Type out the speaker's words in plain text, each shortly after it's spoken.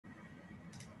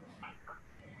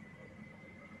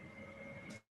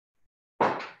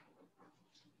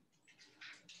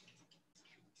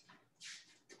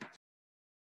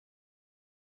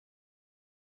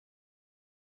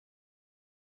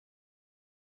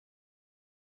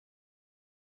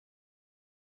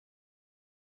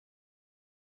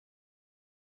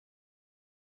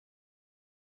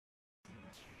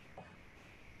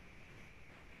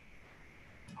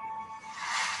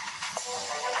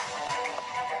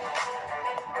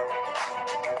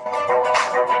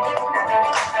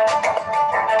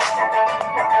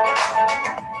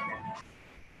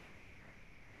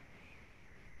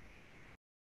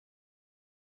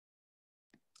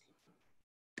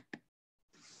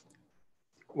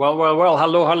Well,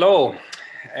 hello, hello.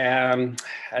 Um,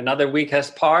 Another week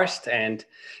has passed, and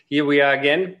here we are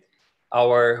again,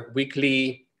 our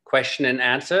weekly question and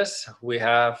answers. We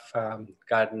have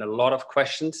gotten a lot of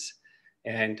questions,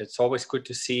 and it's always good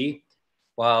to see.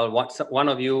 While one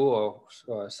of you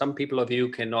or some people of you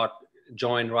cannot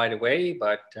join right away,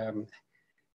 but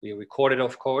we record it,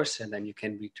 of course, and then you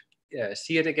can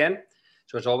see it again.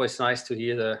 So it's always nice to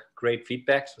hear the great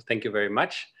feedback. So thank you very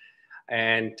much.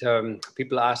 And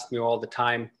people ask me all the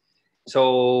time,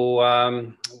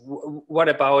 so what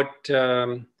about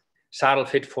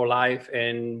Saddlefit for Life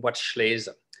and what's Schleese?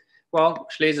 Well,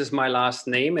 Schleese is my last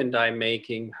name, and I'm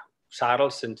making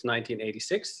saddles since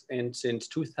 1986. And since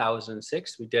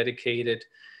 2006, we dedicated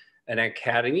an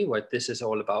academy. What this is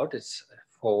all about, it's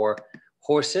for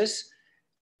horses.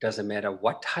 Doesn't matter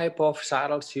what type of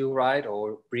saddles you ride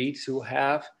or breeds you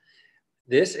have.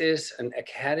 This is an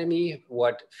academy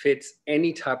what fits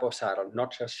any type of saddle,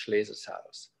 not just Schleese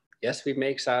saddles. Yes, we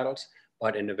make saddles,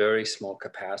 but in a very small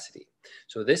capacity.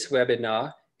 So this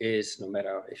webinar is no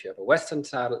matter if you have a Western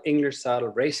saddle, English saddle,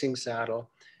 racing saddle,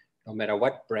 no matter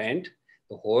what brand,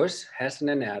 the horse has an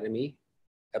anatomy,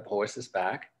 a horse's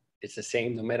back. It's the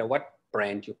same no matter what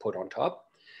brand you put on top.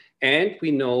 And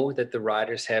we know that the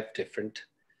riders have different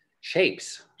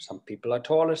shapes. Some people are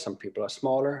taller, some people are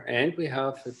smaller, and we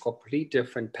have a complete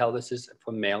different pelvises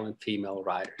for male and female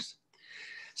riders.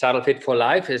 Saddlefit for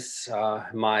Life is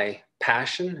my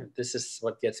passion. This is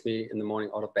what gets me in the morning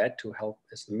out of bed to help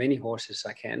as many horses as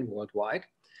I can worldwide.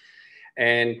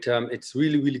 And it's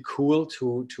really, really cool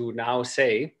to now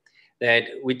say that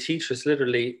we teach this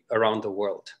literally around the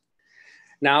world.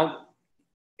 Now,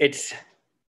 it's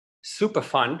super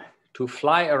fun to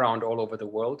fly around all over the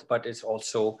world, but it's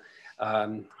also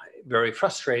very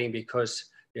frustrating because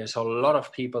there's a lot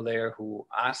of people there who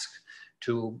ask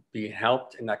to be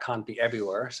helped, and I can't be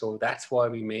everywhere. So that's why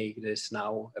we make this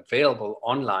now available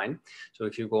online. So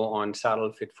if you go on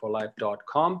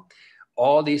saddlefitforlife.com,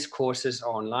 all these courses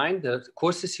are online. The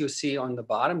courses you see on the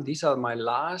bottom, these are my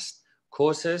last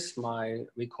courses.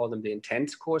 We call them the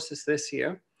intense courses this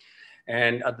year.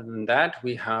 And other than that,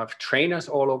 we have trainers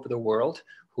all over the world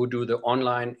who do the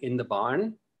online in the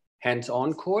barn,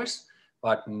 hands-on course,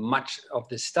 but much of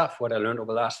the stuff, what I learned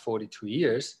over the last 42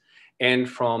 years, and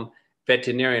from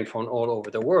veterinarians from all over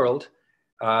the world,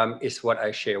 is what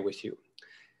I share with you.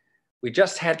 We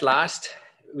just had last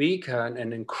week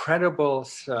an incredible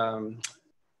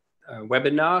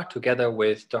webinar together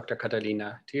with Dr.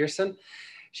 Catalina Thiersen.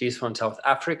 She's from South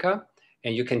Africa,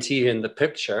 and you can see in the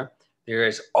picture, there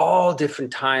is all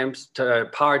different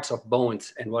parts of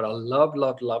bones. And what I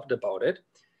loved about it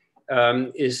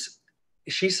is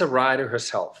she's a rider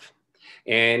herself.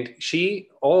 And she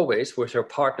always, with her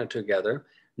partner together,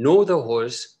 know the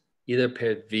horse either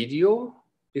per video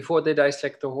before they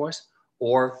dissect the horse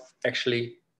or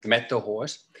actually met the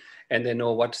horse. And they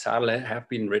know what saddle have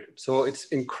been ridden. So it's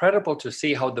incredible to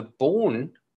see how the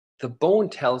bone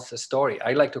tells a story.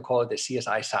 I like to call it the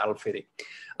CSI saddle fitting.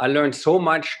 I learned so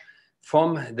much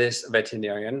from this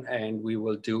veterinarian, and we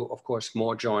will do, of course,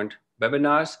 more joint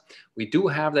webinars. We do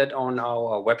have that on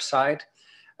our website,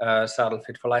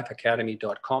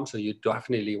 saddlefitforlifeacademy.com, so you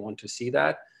definitely want to see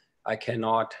that. I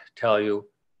cannot tell you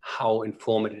how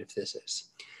informative this is.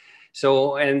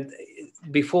 So, and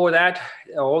before that,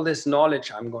 all this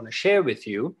knowledge I'm going to share with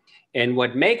you, and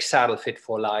what makes Saddle Fit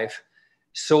for Life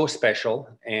so special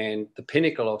and the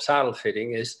pinnacle of saddle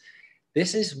fitting is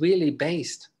this is really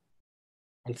based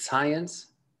on science,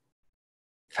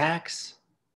 facts,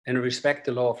 and respect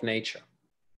the law of nature.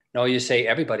 Now you say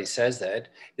everybody says that.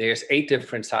 There's 8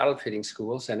 different saddle fitting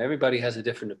schools and everybody has a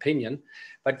different opinion.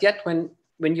 But yet when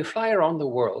you fly around the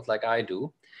world like I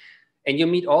do, and you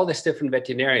meet all these different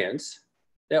veterinarians,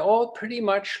 they all pretty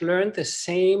much learned the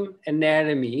same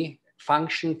anatomy,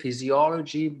 function,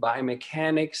 physiology,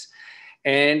 biomechanics,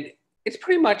 and it's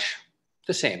pretty much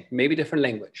the same, maybe different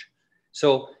language.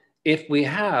 So if we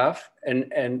have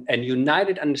an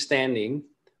united understanding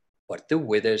what the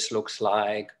withers looks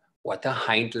like, what the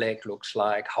hind leg looks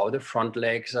like, how the front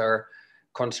legs are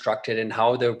constructed, and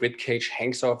how the rib cage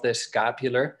hangs off the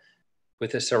scapular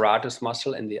with the serratus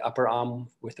muscle and the upper arm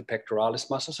with the pectoralis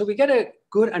muscle. So we get a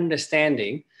good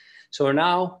understanding. So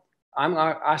now I'm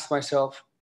going to ask myself,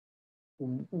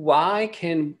 why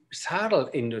can saddle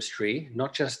industry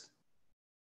not just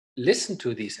listen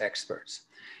to these experts?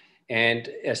 And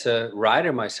as a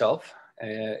rider myself,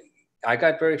 I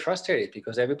got very frustrated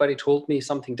because everybody told me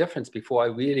something different before I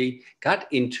really got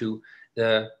into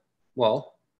the,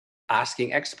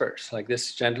 asking experts like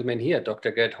this gentleman here,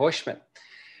 Dr. Gerd Heuschmann.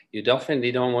 You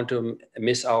definitely don't want to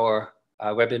miss our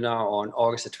webinar on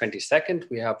August the 22nd.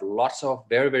 We have lots of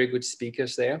very, very good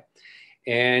speakers there.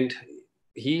 And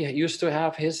he used to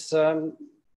have his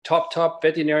top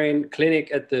veterinarian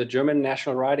clinic at the German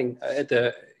National Riding, at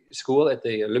the school, at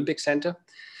the Olympic Center.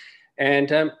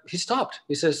 And he stopped.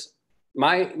 He says,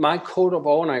 my code of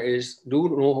honor is do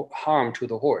no harm to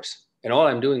the horse. And all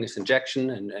I'm doing is injection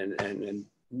and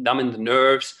numbing the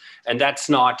nerves. And that's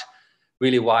not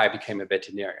really why I became a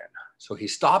veterinarian. So he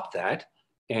stopped that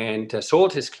and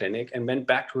sold his clinic and went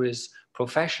back to his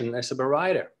profession as a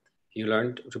berider. He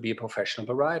learned to be a professional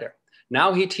berider.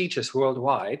 Now he teaches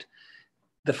worldwide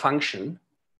the function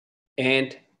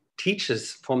and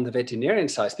teaches from the veterinarian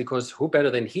side, because who better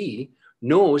than he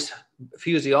knows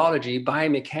physiology,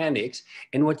 biomechanics,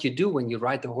 and what you do when you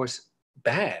ride the horse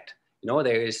bad. You know,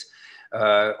 there is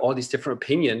all these different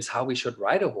opinions how we should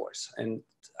ride a horse. And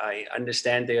I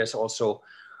understand there's also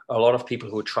a lot of people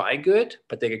who try good,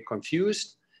 but they get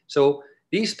confused. So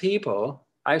these people,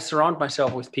 I surround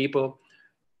myself with people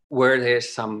where there's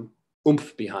some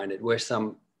oomph behind it, where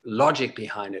some logic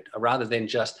behind it, rather than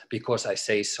just because I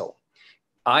say so.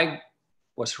 I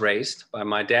was raised by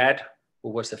my dad, who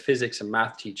was a physics and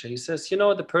math teacher. He says, you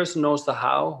know, the person knows the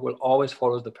how will always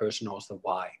follow the person knows the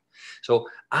why. So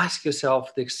ask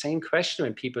yourself the same question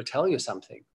when people tell you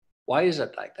something. Why is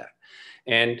it like that?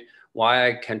 And why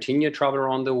I continue to travel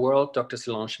around the world, Dr.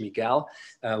 Solange Miguel,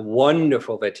 a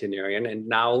wonderful veterinarian, and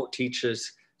now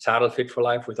teaches Saddlefit for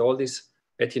Life with all these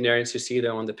veterinarians you see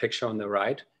there on the picture on the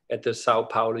right at the Sao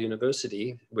Paulo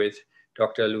University with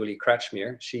Dr. Luli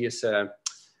Kratchmir. She is a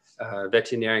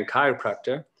veterinarian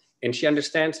chiropractor, and she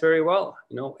understands very well,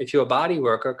 you know, if you're a body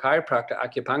worker, chiropractor,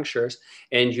 acupuncturist,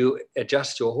 and you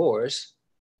adjust your horse,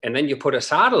 and then you put a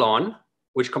saddle on,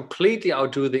 which completely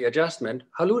outdo the adjustment,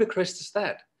 how ludicrous is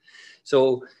that?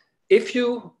 So if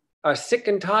you are sick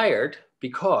and tired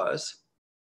because,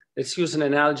 let's use an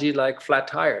analogy like flat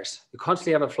tires. You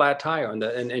constantly have a flat tire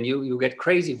and you get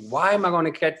crazy. Why am I going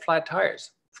to get flat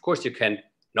tires? Of course, you can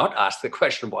not ask the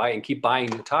question why and keep buying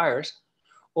new tires.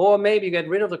 Or maybe get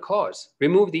rid of the cause,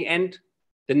 remove the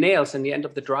nails in the end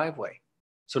of the driveway.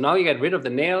 So now you get rid of the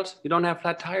nails, you don't have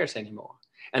flat tires anymore.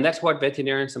 And that's what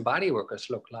veterinarians and body workers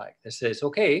look like. They say,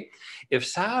 okay, if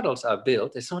saddles are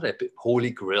built, it's not a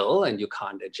holy grail and you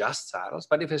can't adjust saddles,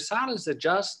 but if a saddle is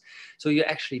adjusted, so you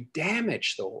actually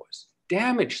damage the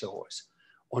horse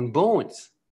on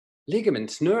bones,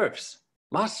 ligaments, nerves,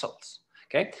 muscles,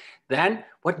 okay? Then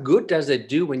what good does it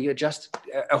do when you adjust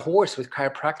a horse with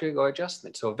chiropractic or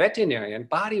adjustment? So veterinarian,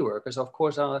 body workers, of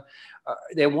course,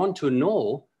 they want to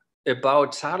know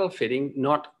about saddle fitting,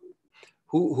 not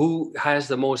who has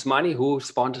the most money, who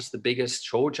sponsors the biggest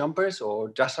show jumpers or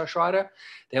dressage rider.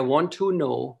 They want to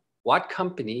know what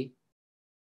company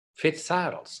fits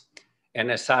saddles.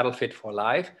 And as Saddlefit for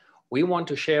Life, we want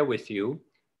to share with you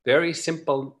very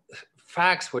simple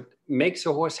facts, what makes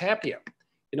a horse happier.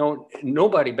 You know,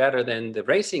 nobody better than the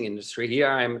racing industry. Here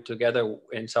I am together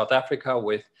in South Africa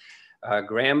with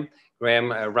Graham.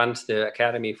 Graham runs the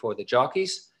Academy for the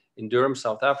Jockeys in Durham,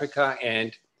 South Africa.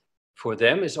 And for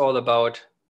them, it's all about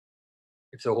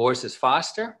if the horse is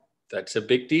faster, that's a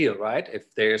big deal, right?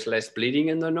 If there's less bleeding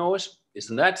in the nose,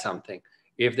 isn't that something?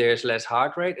 If there's less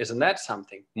heart rate, isn't that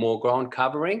something? More ground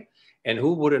covering. And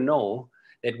who wouldn't know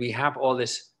that we have all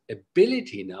this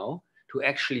ability now to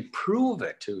actually prove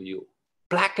it to you,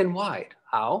 black and white.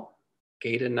 How?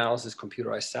 Gait analysis,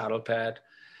 computerized saddle pad,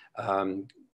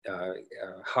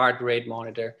 heart rate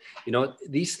monitor. You know,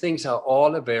 these things are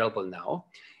all available now,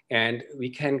 and we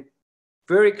can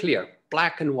very clear,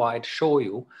 black and white, show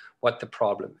you what the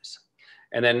problem is.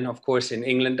 And then, of course, in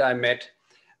England, I met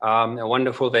a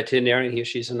wonderful veterinarian here.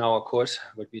 She's in our course,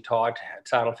 what we taught at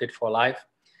Saddlefit for Life,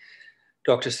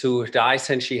 Dr. Sue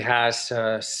Dyson. She has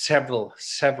several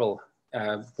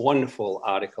wonderful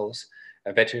articles,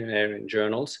 veterinarian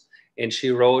journals, and she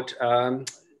wrote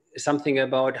something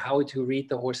about how to read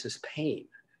the horse's pain.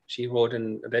 She wrote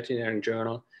in a veterinarian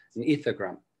journal, an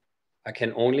ethogram. I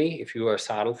can only, if you are a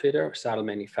saddle fitter, saddle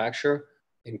manufacturer,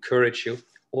 encourage you,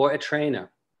 or a trainer,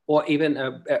 or even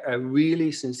a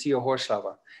really sincere horse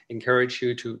lover, encourage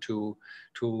you to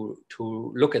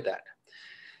look at that.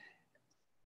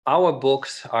 Our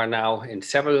books are now in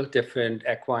several different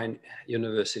equine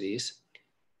universities,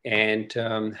 and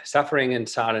Suffering in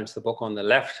Silence, the book on the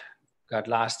left, got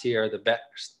last year the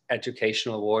best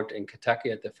educational award in Kentucky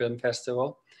at the film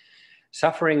festival.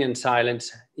 Suffering in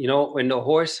Silence, you know, when the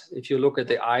horse, if you look at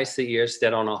the eyes, the ears, they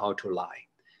don't know how to lie.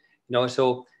 You know,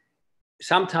 so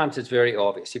sometimes it's very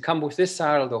obvious. You come with this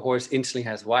saddle, the horse instantly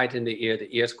has white in the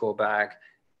ears go back,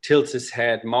 tilts his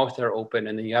head, mouth are open,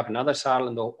 and then you have another saddle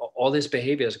and all this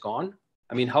behavior is gone.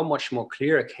 I mean, how much more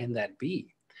clear can that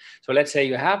be? So let's say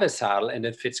you have a saddle and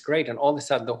it fits great, and all of a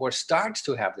sudden the horse starts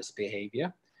to have this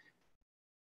behavior.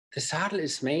 The saddle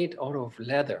is made out of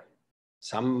leather,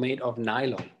 some made of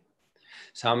nylon.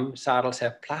 Some saddles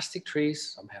have plastic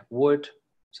trees, some have wood,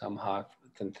 some have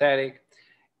synthetic,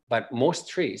 but most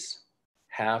trees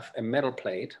have a metal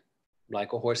plate,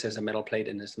 like a horse has a metal plate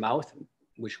in his mouth,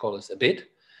 which calls a bit,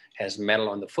 has metal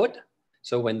on the foot.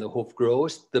 So when the hoof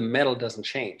grows, the metal doesn't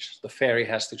change. The farrier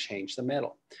has to change the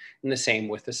metal. And the same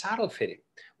with the saddle fitting.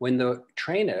 When the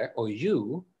trainer or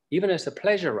you, even as a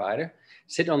pleasure rider,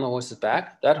 sit on the horse's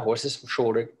back, that horse's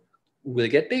shoulder will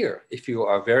get bigger. If you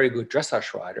are a very good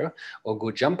dressage rider or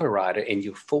good jumper rider and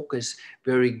you focus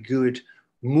very good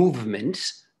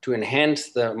movements to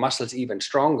enhance the muscles even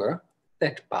stronger,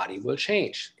 that body will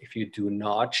change. If you do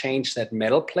not change that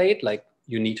metal plate like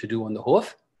you need to do on the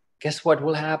hoof, guess what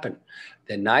will happen?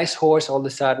 The nice horse all of a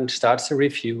sudden starts to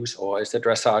refuse, or as the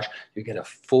dressage, you get a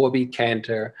 4-beat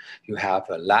canter, you have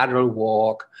a lateral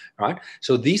walk, right?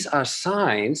 So these are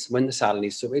signs when the saddle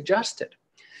needs to be adjusted.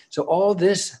 So all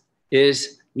this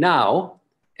is now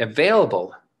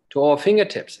available to our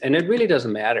fingertips. And it really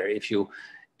doesn't matter if you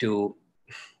do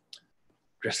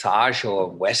dressage or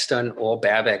Western or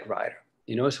bareback rider.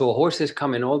 You know, so horses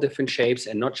come in all different shapes,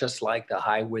 and not just like the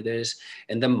high withers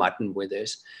and the mutton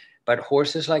withers, but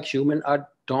horses like human are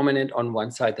dominant on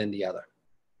one side than the other.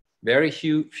 Very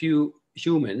few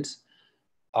humans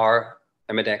are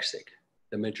ambidextric.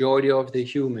 The majority of the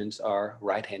humans are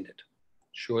right-handed.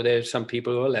 Sure, there's some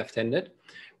people who are left-handed,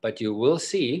 but you will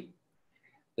see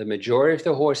the majority of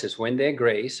the horses, when they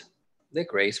graze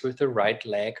with the right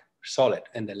leg solid,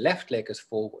 and the left leg is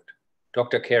forward.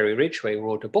 Dr. Carey Ridgway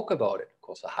wrote a book about it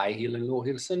called the high heel and low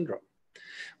heel syndrome.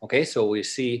 Okay, so we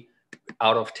see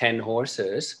out of 10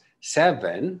 horses,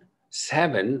 seven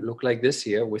look like this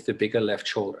here with the bigger left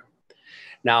shoulder.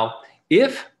 Now,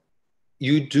 if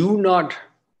you do not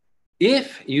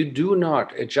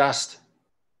adjust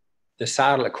the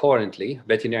saddle accordingly,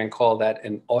 veterinarians call that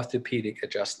an orthopedic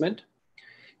adjustment,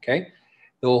 okay,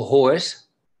 the horse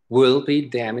will be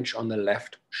damaged on the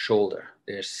left shoulder.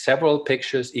 There's several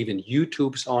pictures, even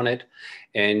YouTubes on it.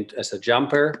 And as a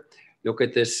jumper, look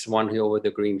at this one here over the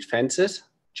green fences.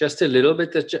 Just a little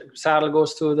bit, the saddle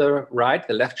goes to the right,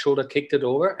 the left shoulder kicked it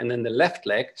over, and then the left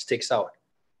leg sticks out.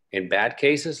 In bad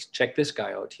cases, check this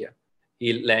guy out here.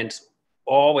 He lands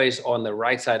always on the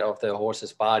right side of the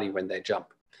horse's body when they jump.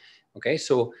 Okay,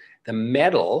 so the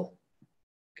metal,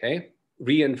 okay,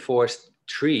 reinforced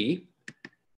tree,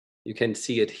 you can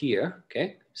see it here,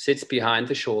 okay, sits behind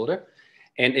the shoulder.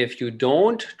 And if you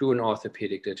don't do an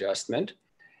orthopedic adjustment,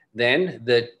 then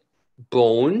the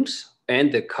bones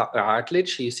and the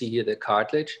cartilage, you see here the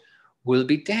cartilage, will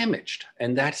be damaged.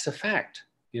 And that's a fact.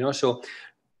 You know, so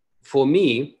for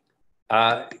me,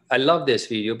 I love this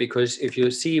video because if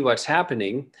you see what's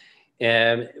happening,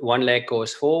 one leg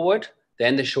goes forward,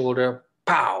 then the shoulder,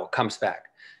 pow, comes back.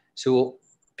 So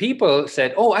people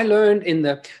said, oh, I learned in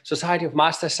the Society of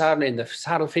Master Saddle, in the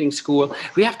saddle fitting school,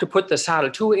 we have to put the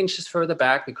saddle 2 inches further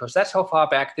back because that's how far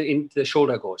back the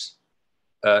shoulder goes.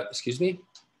 Excuse me?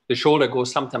 The shoulder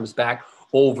goes sometimes back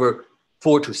over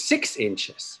 4 to 6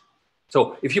 inches.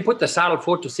 So if you put the saddle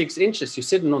 4 to 6 inches, you're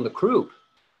sitting on the croup.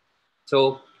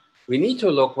 So we need to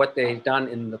look what they've done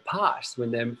in the past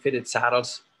when they fitted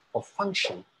saddles of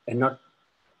function and not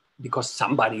because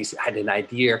somebody's had an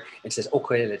idea and says,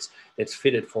 okay, let's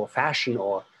fit it for fashion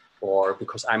or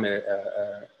because I'm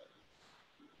a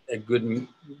good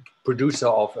producer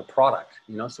of a product,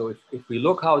 you know. So if we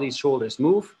look how these shoulders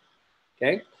move,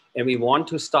 okay, and we want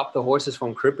to stop the horses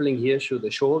from crippling here through the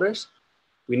shoulders,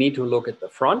 we need to look at the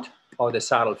front, how the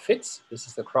saddle fits. This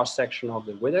is the cross section of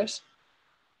the withers.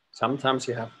 Sometimes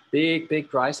you have big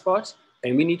dry spots,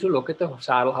 and we need to look at the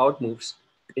saddle, how it moves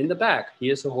in the back.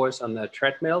 Here's a horse on the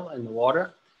treadmill in the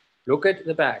water. Look at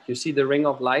the back. You see the ring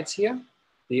of lights here?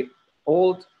 The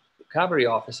old cavalry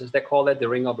officers, they call that the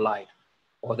ring of light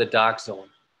or the dark zone.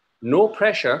 No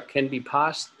pressure can be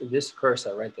past this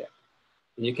cursor right there.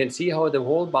 And you can see how the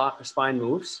whole spine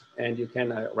moves, and you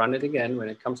can run it again when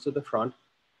it comes to the front.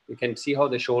 You can see how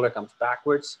the shoulder comes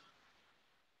backwards.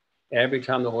 Every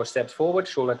time the horse steps forward,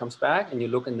 shoulder comes back, and you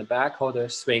look in the back how they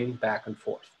swing back and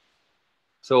forth.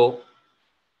 So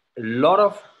a lot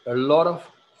of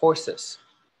horses,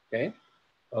 okay?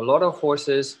 A lot of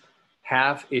horses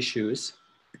have issues,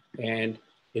 and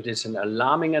it is an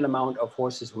alarming amount of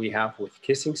horses we have with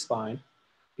kissing spine.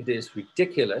 It is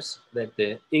ridiculous that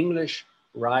the English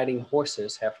riding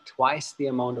horses have twice the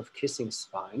amount of kissing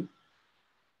spine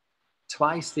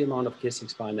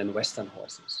than Western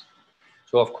horses.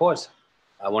 So of course,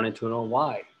 I wanted to know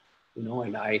why, you know,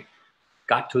 and I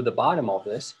got to the bottom of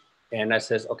this, and I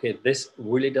says, okay, this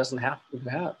really doesn't have to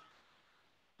have.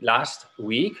 Last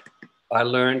week, I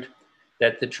learned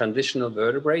that the transitional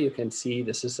vertebrae, you can see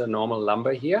this is a normal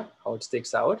lumbar here, how it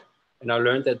sticks out. And I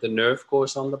learned that the nerve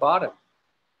goes on the bottom.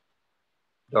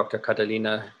 Dr.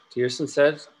 Catalina Thiersen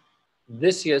says,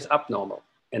 this here is abnormal.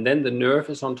 And then the nerve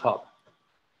is on top.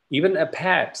 Even a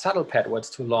pad, saddle pad, what's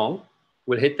too long,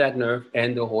 will hit that nerve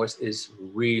and the horse is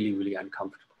really, really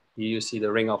uncomfortable. Here you see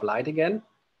the ring of light again,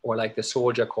 or like the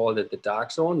soldier called it, the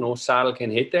dark zone. No saddle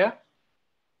can hit there.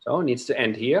 So it needs to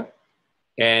end here.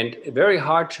 And very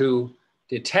hard to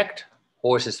detect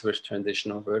horses with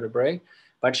transitional vertebrae.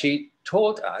 But she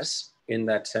told us in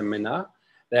that seminar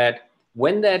that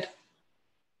when that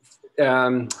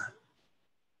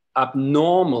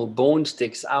abnormal bone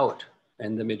sticks out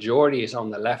and the majority is on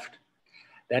the left,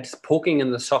 that's poking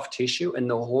in the soft tissue and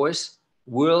the horse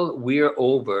will veer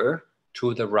over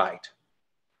to the right.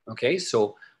 Okay,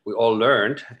 so we all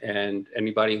learned, and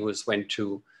anybody who's went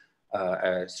to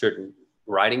a certain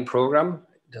riding program,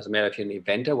 it doesn't matter if you're an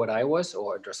eventer, what I was,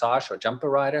 or a dressage or jumper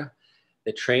rider,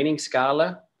 the training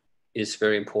scala is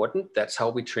very important. That's how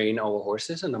we train our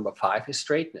horses. And number 5 is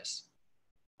straightness,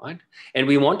 right? And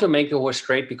we want to make the horse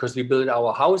straight because we build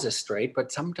our houses straight,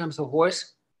 but sometimes the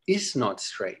horse is not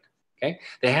straight, okay?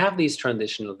 They have these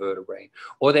transitional vertebrae,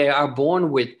 or they are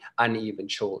born with uneven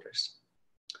shoulders.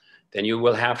 Then you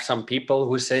will have some people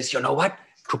who says, you know what,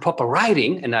 to proper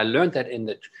riding, and I learned that in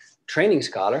the training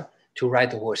scala, to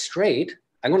ride the horse straight,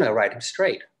 I'm going to ride him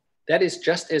straight. That is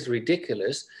just as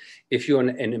ridiculous if you're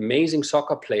an amazing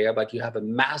soccer player, but you have a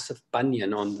massive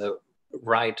bunion on the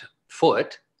right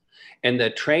foot, and the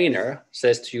trainer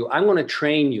says to you, I'm going to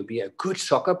train you, be a good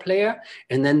soccer player,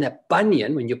 and then that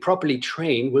bunion, when you properly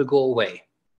train, will go away.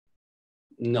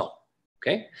 No,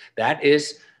 okay? That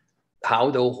is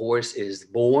how the horse is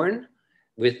born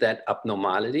with that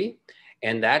abnormality,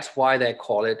 and that's why they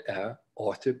call it an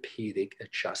orthopedic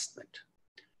adjustment.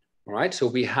 All right, so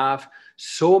we have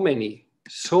so many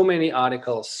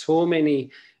articles, so many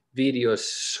videos,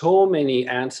 so many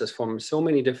answers from so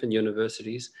many different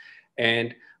universities.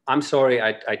 And I'm sorry,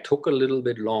 I took a little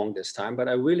bit long this time, but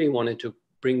I really wanted to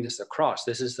bring this across.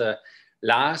 This is the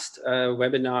last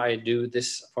webinar I do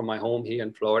this from my home here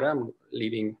in Florida. I'm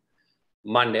leaving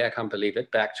Monday, I can't believe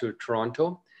it, back to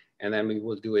Toronto. And then we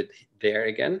will do it there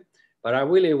again. But I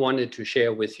really wanted to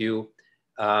share with you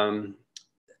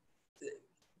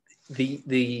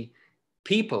the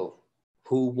people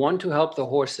who want to help the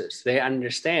horses. They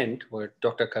understand what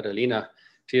Dr. Catalina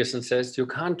Thiersen says, you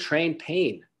can't train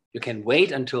pain. You can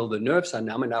wait until the nerves are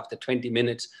numb, and after 20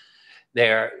 minutes,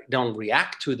 they don't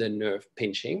react to the nerve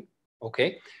pinching,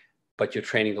 okay? But you're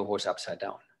training the horse upside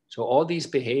down. So all these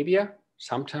behavior,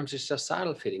 sometimes it's just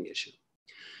saddle fitting issue.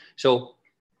 So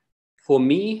for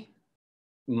me,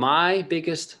 my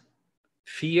biggest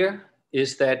fear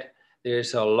is that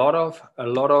there's a lot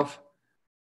of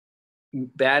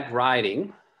bad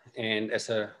riding. And as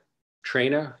a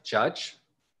trainer, judge,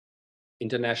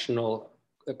 international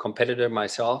competitor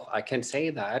myself, I can say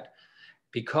that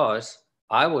because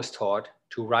I was taught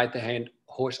to ride the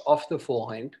horse off the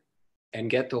forehand and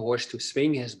get the horse to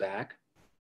swing his back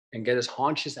and get his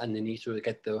haunches underneath to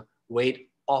get the weight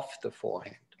off the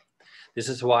forehand. This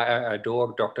is why I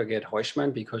adore Dr. Gerd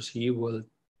Heuschmann, because he will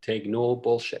take no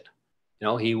bullshit. You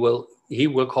know, he will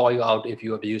call you out if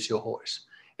you abuse your horse.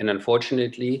 And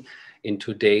unfortunately, in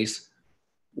today's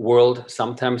world,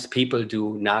 sometimes people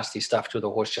do nasty stuff to the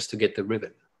horse just to get the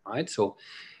ribbon, right? So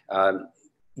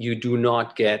you do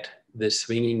not get the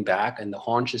swinging back and the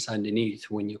haunches underneath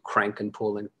when you crank and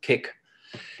pull and kick.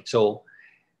 So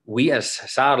we as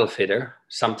saddle fitter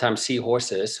sometimes see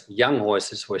horses, young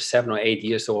horses who are 7 or 8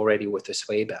 years already with the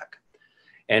sway back.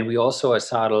 And we also as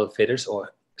saddle fitters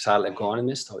or saddle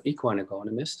ergonomists or equine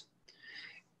ergonomists,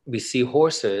 we see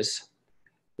horses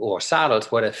or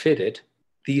saddles what are fitted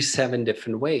these 7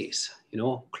 different ways, you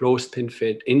know, closed pin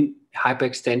fit, in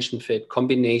hyperextension fit,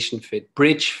 combination fit,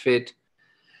 bridge fit,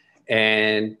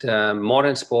 and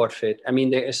modern sport fit. I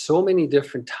mean, there are so many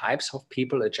different types of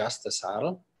people adjust the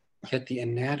saddle, yet the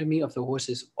anatomy of the horse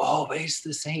is always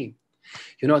the same.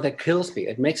 You know, that kills me.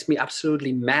 It makes me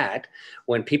absolutely mad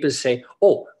when people say,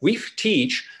 oh, we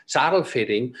teach saddle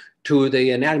fitting to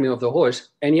the anatomy of the horse,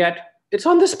 and yet it's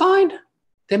on the spine.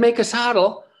 They make a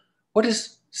saddle. What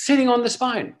is sitting on the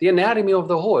spine? The anatomy of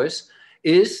the horse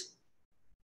is,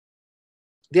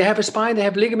 they have a spine, they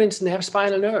have ligaments, and they have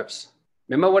spinal nerves.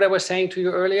 Remember what I was saying to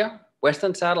you earlier?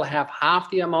 Western saddle have half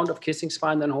the amount of kissing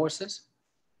spine than horses.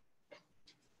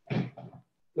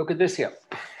 Look at this here.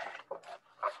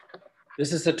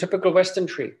 This is a typical Western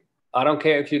tree. I don't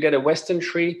care if you get a Western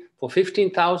tree for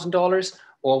 $15,000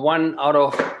 or one out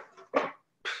of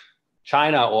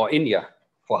China or India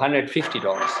for $150.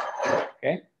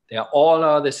 Okay, they are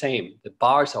all the same. The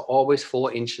bars are always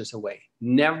 4 inches away,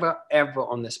 never ever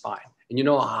on the spine. And you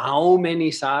know how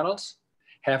many saddles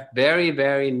have very,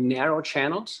 very narrow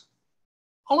channels?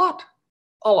 A lot,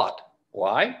 a lot.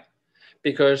 Why?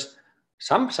 Because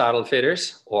some saddle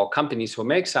fitters or companies who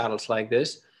make saddles like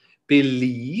this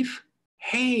believe,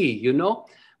 hey, you know,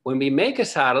 when we make a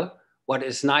saddle, what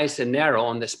is nice and narrow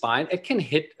on the spine, it can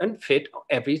hit and fit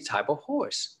every type of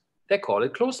horse. They call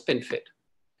it clothespin fit.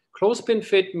 Clothespin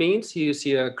fit means you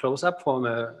see a close-up from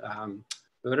a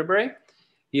vertebrae.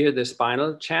 Here, the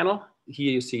spinal channel.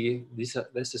 Here you see this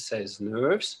says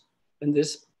nerves. And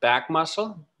this back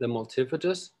muscle, the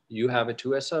multifidus, you have it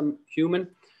too as a human.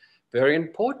 Very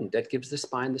important. That gives the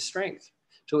spine the strength.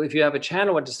 So if you have a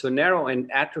channel that is too narrow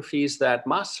and atrophies that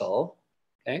muscle,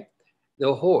 okay,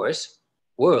 the horse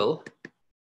will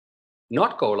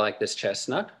not go like this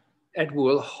chestnut. It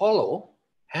will hollow,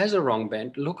 has a wrong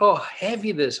bend. Look how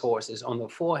heavy this horse is on the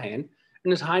forehand,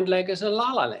 and his hind leg is a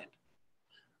la-la land.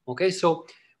 Okay, so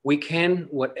we can,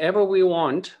 whatever we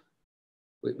want,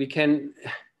 we can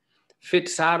fit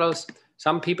saddles.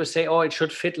 Some people say, oh, it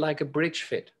should fit like a bridge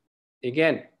fit.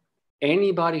 Again,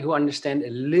 anybody who understands a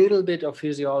little bit of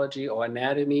physiology or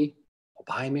anatomy or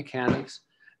biomechanics,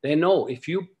 they know if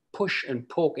you push and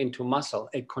poke into muscle,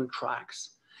 it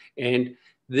contracts. And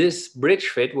this bridge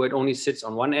fit, where it only sits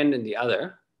on one end and the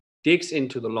other, digs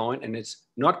into the loin and it's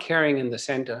not carrying in the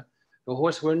center, the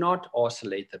horse will not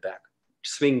oscillate the back,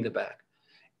 swing the back.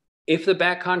 If the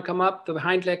back can't come up, the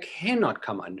hind leg cannot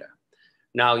come under.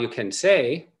 Now you can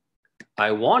say,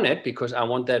 I want it because I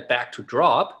want that back to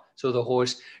drop so the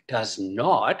horse does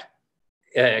not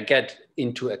get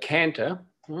into a canter.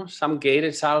 Some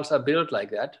gaited saddles are built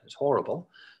like that. It's horrible.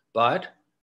 But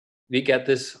we get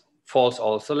this false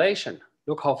oscillation.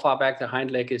 Look how far back the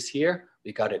hind leg is here.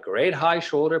 We got a great high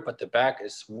shoulder, but the back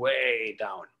is way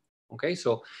down. Okay,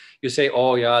 so you say,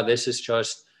 oh yeah, this is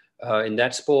just in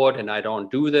that sport and I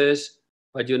don't do this.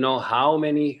 But you know how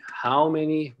many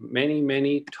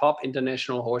top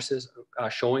international horses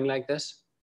are showing like this?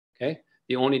 Okay,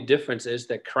 the only difference is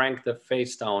they crank the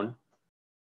face down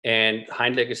and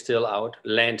hind leg is still out,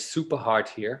 land super hard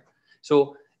here.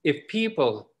 So if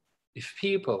people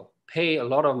pay a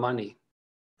lot of money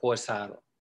for a saddle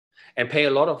and pay a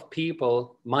lot of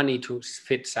people money to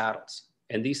fit saddles,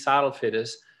 and these saddle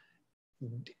fitters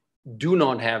do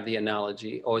not have the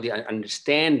analogy or the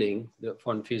understanding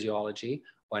from physiology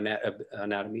or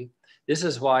anatomy. This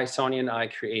is why Sonia and I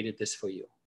created this for you.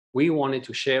 We wanted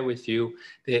to share with you,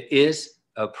 there is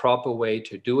a proper way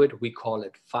to do it. We call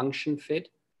it function fit.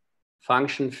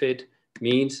 Function fit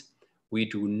means we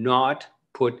do not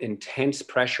put intense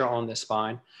pressure on the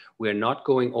spine. We're not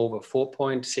going over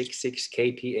 4.66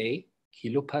 kPa,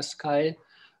 kilopascal.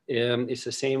 It's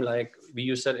the same like we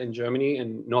use that in Germany.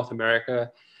 In North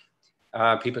America,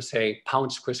 people say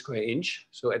pounds per square inch.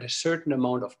 So at a certain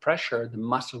amount of pressure, the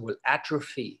muscle will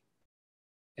atrophy.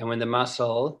 And when the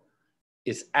muscle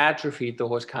is atrophied, the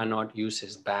horse cannot use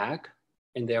his back.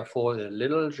 And therefore, the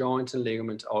little joints and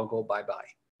ligaments all go bye-bye.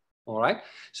 All right?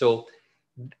 So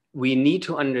we need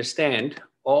to understand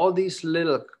all these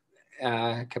little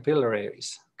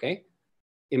capillaries, okay?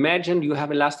 Imagine you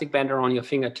have elastic band around your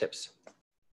fingertips,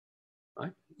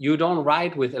 right? You don't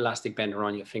ride with elastic band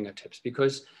around your fingertips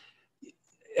because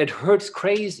it hurts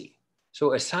crazy.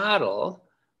 So a saddle,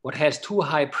 what has too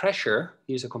high pressure,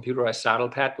 here's a computerized saddle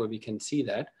pad where we can see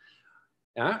that,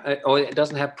 or it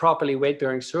doesn't have properly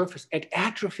weight-bearing surface, it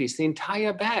atrophies the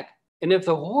entire back. And if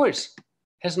the horse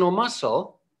has no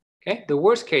muscle, okay, the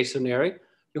worst case scenario,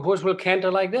 the horse will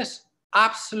canter like this,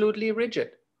 absolutely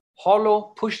rigid,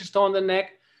 hollow, pushes down the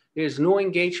neck. There's no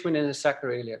engagement in the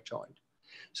sacroiliac joint.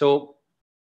 So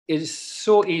it is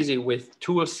so easy with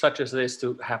tools such as this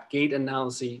to have gait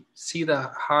analysis, see the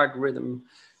heart rhythm,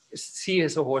 see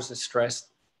if the horse is stressed.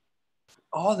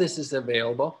 All this is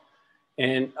available.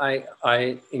 And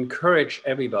I encourage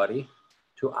everybody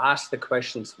to ask the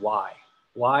questions, why?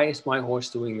 Why is my horse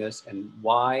doing this? And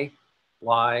why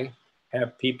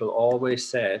have people always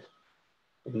said,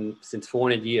 since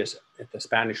 400 years at the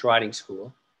Spanish riding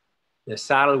school, the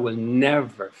saddle will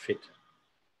never fit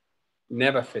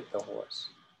the horse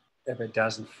if it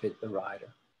doesn't fit the rider.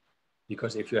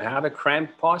 Because if you have a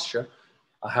cramped posture,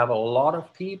 I have a lot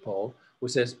of people who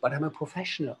says, but I'm a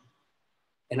professional.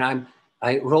 And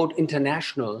I rode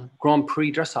international Grand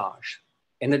Prix dressage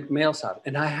in a male saddle,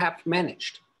 and I have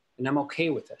managed, and I'm okay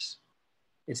with this.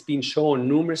 It's been shown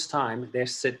numerous times, they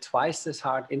sit twice as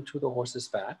hard into the horse's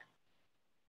back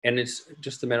And it's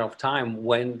just a matter of time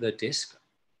when the disc,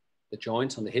 the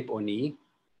joints on the hip or knee,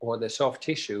 or the soft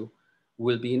tissue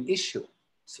will be an issue.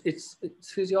 It's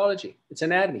physiology, it's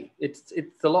anatomy, it's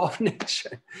the law of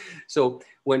nature. So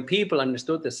when people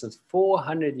understood this since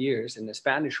 400 years in the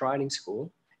Spanish riding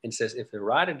school, and says if the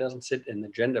rider doesn't sit in the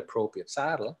gender appropriate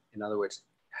saddle, in other words,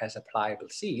 has a pliable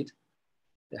seat,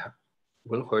 that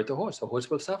will hurt the horse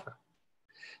will suffer.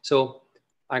 So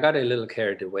I got a little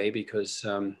carried away because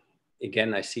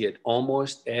again, I see it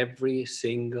almost every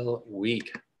single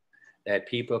week that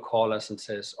people call us and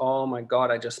says, oh my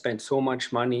God, I just spent so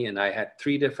much money and I had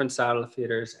 3 different saddle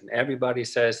fitters and everybody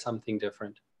says something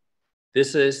different.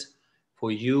 This is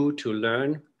for you to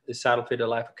learn the Saddle Fitter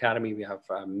Life Academy. We have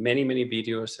many, many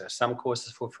videos. There are some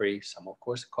courses for free, some of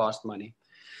course cost money.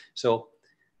 So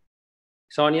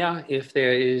Sonia, if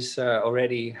there is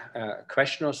already a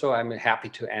question or so, I'm happy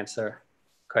to answer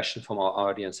questions from our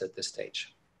audience at this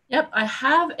stage. Yep, I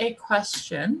have a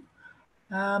question.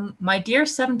 My dear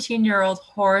 17-year-old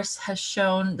horse has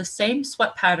shown the same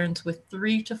sweat patterns with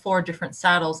 3 to 4 different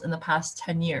saddles in the past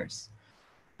 10 years.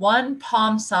 One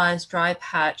palm-sized dry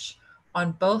patch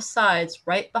on both sides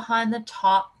right behind the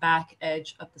top back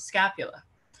edge of the scapula.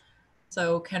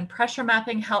 So can pressure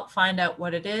mapping help find out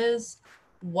what it is?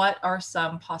 What are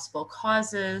some possible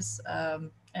causes?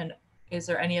 And is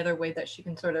there any other way that she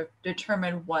can sort of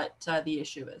determine what the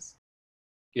issue is?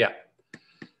 Yeah.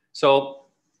 So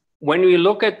when we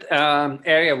look at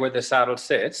area where the saddle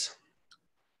sits,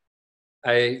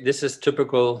 this is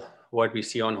typical what we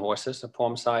see on horses, a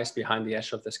palm size behind the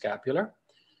edge of the scapula.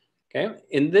 Okay.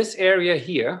 In this area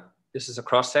here, this is a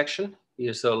cross section.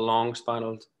 Here's the long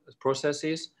spinal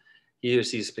processes. Here you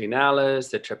see spinalis,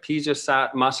 the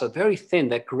trapezius muscle, very thin,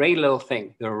 that gray little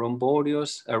thing, the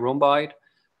rhomboid.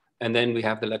 And then we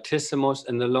have the latissimus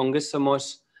and the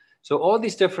longissimus. So all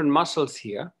these different muscles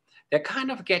here, they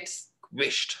kind of get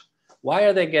squished. Why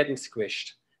are they getting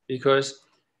squished? Because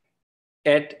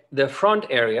at the front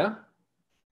area,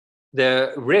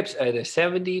 the ribs are at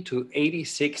 70 to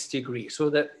 86 degrees. So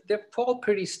they fall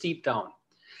pretty steep down.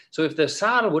 So if the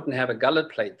saddle wouldn't have a gullet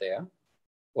plate there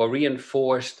or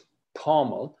reinforced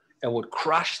pommel, it would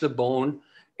crush the bone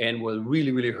and will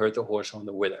really, really hurt the horse on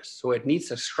the withers. So it needs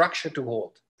a structure to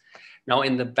hold. Now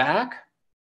in the back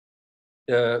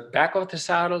of the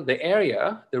saddle,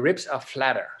 the ribs are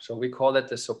flatter. So we call it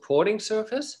the supporting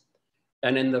surface.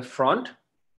 And in the front,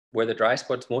 where the dry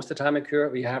spots most of the time occur,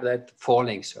 we have that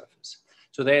falling surface.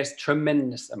 So there's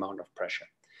tremendous amount of pressure.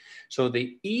 So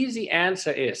the easy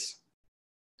answer is,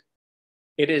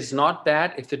 it is not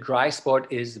bad if the dry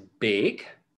spot is big.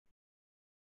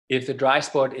 If the dry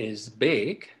spot is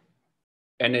big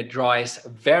and it dries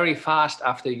very fast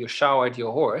after you showered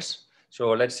your horse,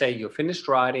 so let's say you finished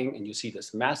riding and you see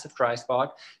this massive dry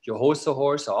spot, you hose the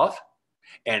horse off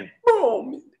and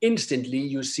boom, instantly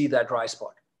you see that dry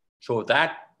spot. So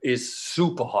that is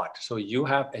super hot. So you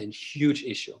have a huge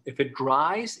issue. If it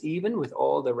dries even with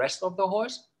all the rest of the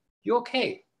horse, you're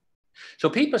okay. So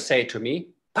people say to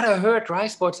me, but I heard dry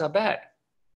spots are bad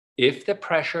if the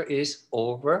pressure is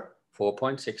over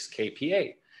 4.6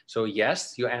 kPa. So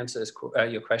yes, your answer is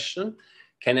your question.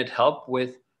 Can it help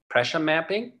with pressure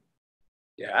mapping?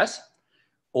 Yes.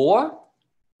 Or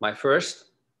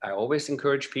I always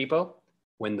encourage people,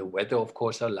 when the weather of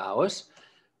course allows,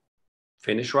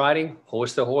 finish riding,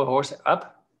 hose the whole horse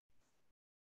up,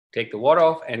 take the water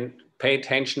off and pay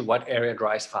attention what area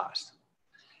dries fast.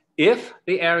 If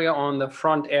the area on the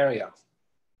front area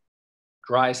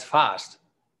dries fast,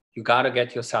 you got to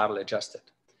get your saddle adjusted.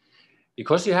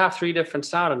 Because you have 3 different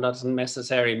saddles doesn't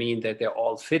necessarily mean that they're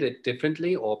all fitted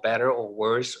differently or better or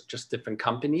worse, just different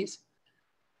companies.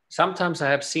 Sometimes I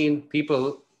have seen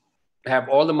people have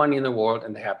all the money in the world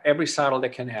and they have every saddle they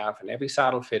can have and every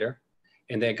saddle fitter,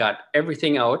 and they got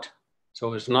everything out.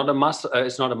 So it's not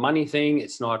a money thing.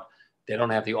 It's not, they don't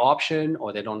have the option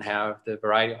or they don't have the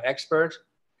variety of experts.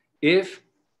 If,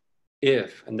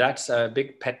 and that's a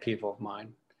big pet peeve of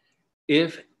mine,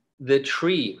 if the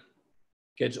tree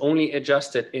gets only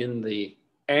adjusted in the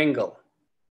angle,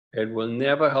 it will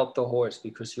never help the horse,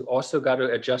 because you also got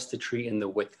to adjust the tree in the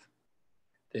width.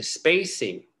 The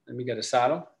spacing, let me get a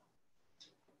saddle.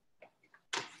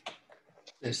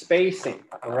 The spacing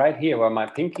right here where my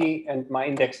pinky and my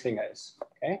index finger is,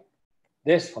 okay?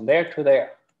 This from there to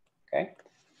there, okay?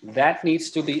 That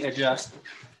needs to be adjusted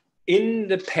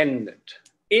independent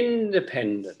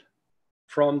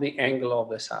from the angle of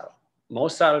the saddle.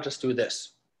 Most saddles just do this,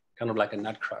 kind of like a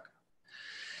nutcracker.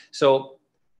 So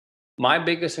my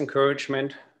biggest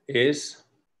encouragement is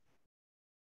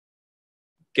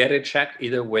get it checked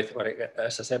either with,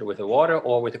 as I said, with the water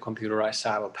or with a computerized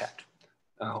saddle pad.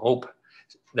 I hope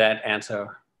that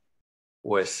answer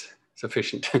was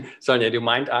sufficient. Sonia, do you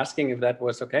mind asking if that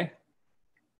was okay?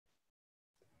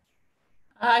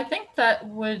 I think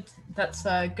that's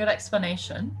a good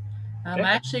explanation. Okay.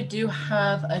 I actually do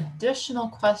have additional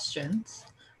questions.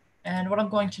 And what I'm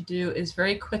going to do is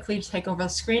very quickly take over the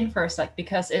screen for a sec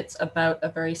because it's about a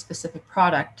very specific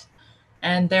product.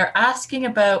 And they're asking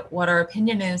about what our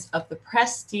opinion is of the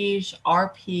Prestige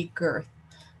RP girth.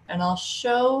 And I'll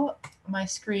show my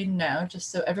screen now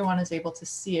just so everyone is able to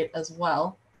see it as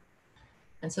well.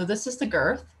 And so this is the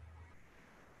girth.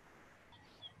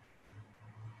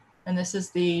 And this is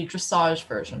the dressage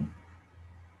version.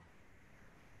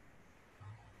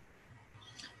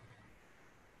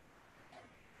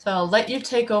 So I'll let you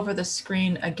take over the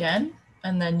screen again,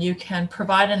 and then you can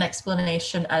provide an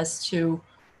explanation as to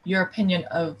your opinion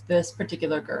of this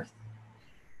particular girth.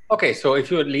 Okay, so if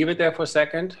you would leave it there for a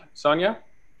second, Sonia,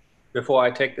 before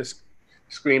I take this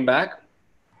screen back.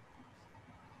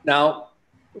 Now,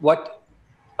 what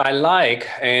I like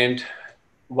and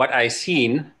what I've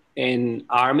seen in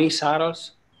army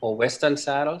saddles or Western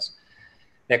saddles,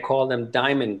 they call them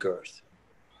diamond girth.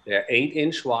 They're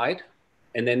 8-inch wide,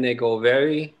 and then they go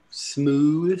very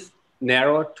smooth,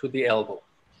 narrow to the elbow.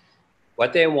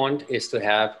 What they want is to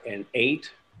have an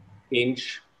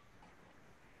 8-inch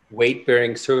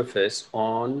weight-bearing surface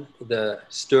on the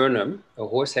sternum. A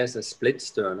horse has a split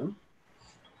sternum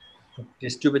to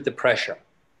distribute the pressure.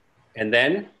 And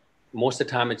then most of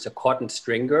the time it's a cotton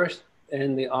string girth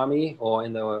in the army or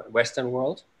in the Western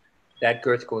world. That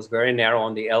girth goes very narrow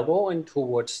on the elbow and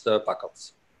towards the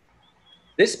buckles.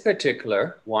 This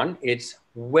particular one, it's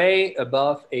way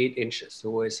above 8 inches,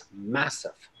 so it's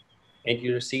massive. And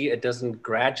you see it doesn't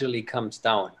gradually comes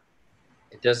down.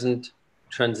 It doesn't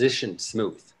transition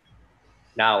smooth.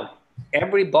 Now,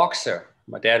 every boxer,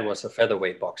 my dad was a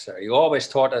featherweight boxer. He always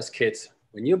taught us kids,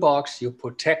 when you box, you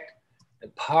protect the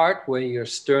part where your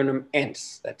sternum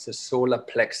ends. That's the solar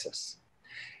plexus.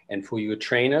 And for your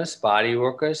trainers, body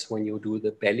workers, when you do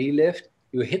the belly lift,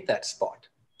 you hit that spot,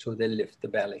 so they lift the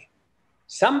belly.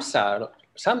 Some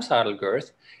saddle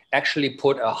girth actually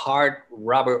put a hard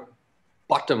rubber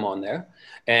bottom on there,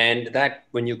 and that,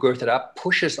 when you girth it up,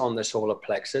 pushes on the solar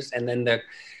plexus, and then the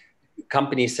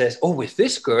company says, oh, with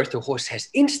this girth, the horse has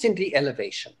instantly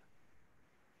elevation.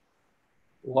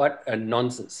 What a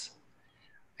nonsense.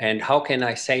 And how can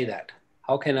I say that?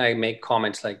 How can I make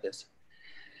comments like this?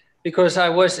 Because I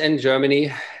was in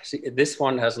Germany. See, this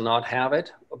one does not have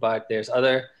it, but there's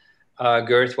other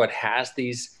girth what has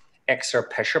these extra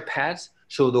pressure pads.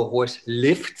 So the horse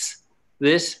lifts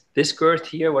this girth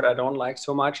here. What I don't like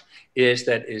so much is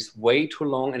that it's way too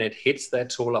long and it hits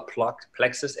that solar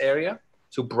plexus area.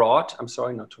 Too broad, I'm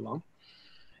sorry, not too long.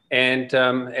 And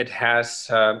it has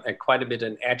quite a bit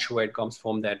an edge where it comes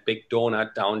from that big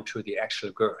donut down to the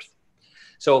actual girth.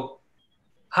 So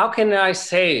how can I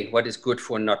say what is good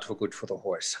for and not so good for the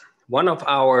horse? One of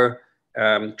our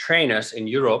trainers in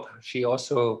Europe, she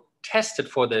also tested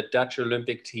for the Dutch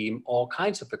Olympic team all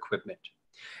kinds of equipment.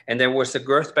 And there was a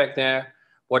girth back there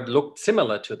what looked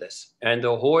similar to this. And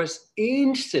the horse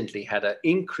instantly had an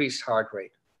increased heart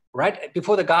rate, right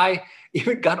before the guy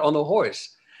even got on the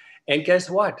horse. And guess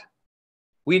what?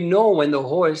 We know when the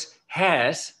horse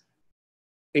has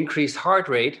increased heart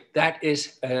rate, that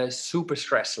is a super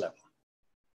stress level.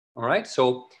 All right,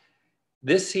 so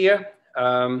this here,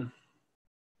 I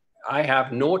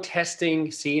have no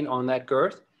testing seen on that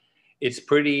girth. It's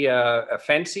pretty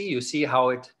fancy. You see how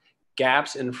it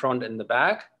gaps in front and the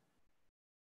back.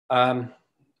 I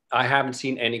haven't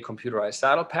seen any computerized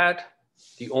saddle pad.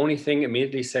 The only thing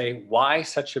immediately say, why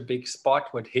such a big spot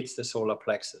what hits the solar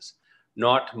plexus?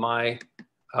 Not my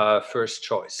first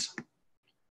choice.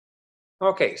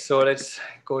 Okay, so let's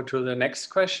go to the next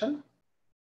question.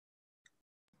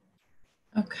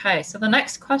 Okay, so the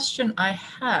next question I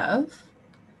have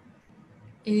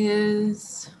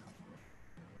is,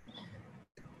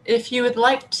 if you would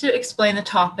like to explain the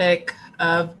topic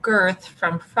of girth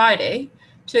from Friday,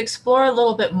 to explore a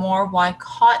little bit more why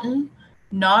cotton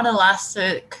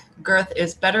non-elastic girth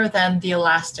is better than the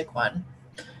elastic one.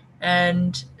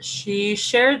 And she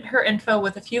shared her info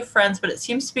with a few friends, but it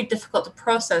seems to be difficult to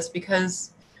process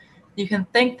because you can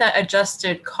think that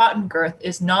adjusted cotton girth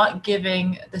is not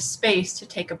giving the space to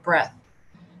take a breath.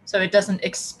 So it doesn't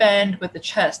expand with the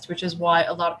chest, which is why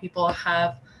a lot of people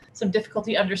have some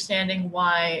difficulty understanding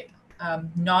why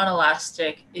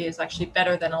non-elastic is actually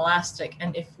better than elastic.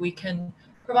 And if we can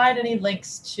provide any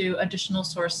links to additional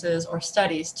sources or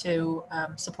studies to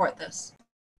support this.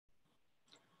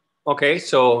 Okay,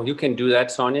 so you can do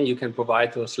that, Sonia. You can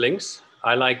provide those links.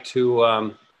 I like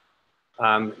to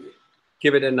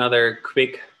give it another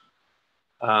quick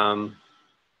go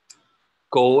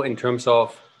in terms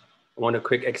of, I want to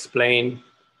quick explain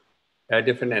a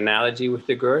different analogy with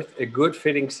the girth. A good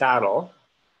fitting saddle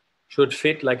should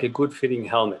fit like a good fitting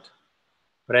helmet.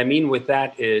 What I mean with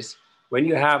that is when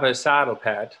you have a saddle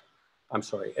pad, I'm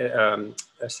sorry,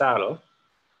 a saddle,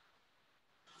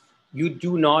 you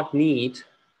do not need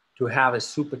to have a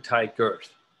super tight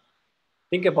girth.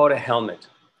 Think about a helmet.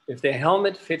 If the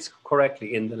helmet fits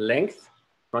correctly in the length,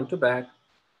 front to back,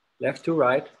 left to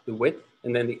right, the width,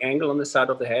 and then the angle on the side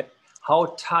of the head,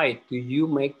 how tight do you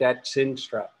make that chin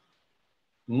strap?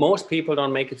 Most people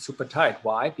don't make it super tight.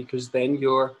 Why? Because then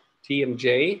your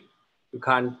TMJ, you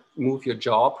can't move your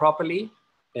jaw properly.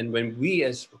 And when we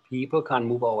as people can't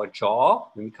move our jaw,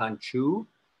 when we can't chew,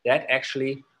 that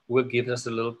actually will give us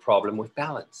a little problem with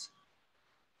balance.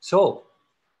 So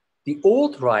the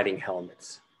old riding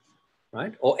helmets,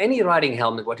 right? Or any riding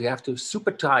helmet, what you have to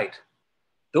super tight,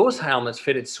 those helmets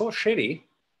fitted so shitty,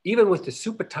 even with the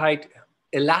super tight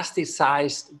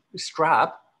elasticized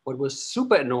strap, what was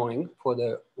super annoying for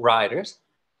the riders,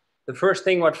 the first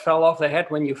thing what fell off the head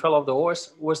when you fell off the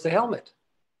horse was the helmet.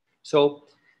 So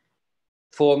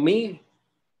for me,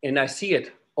 and I see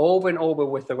it over and over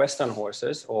with the Western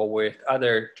horses or with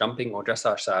other jumping or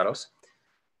dressage saddles,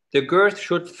 the girth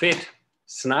should fit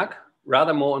snug,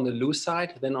 rather more on the loose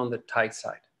side than on the tight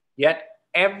side. Yet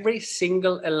every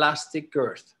single elastic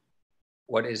girth,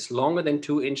 what is longer than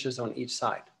 2 inches on each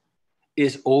side,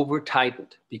 is over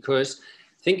tightened. Because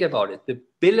think about it, the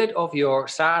billet of your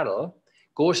saddle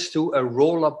goes through a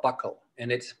roller buckle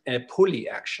and it's a pulley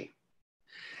action.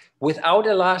 Without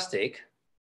elastic,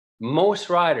 most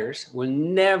riders will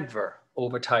never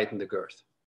over tighten the girth.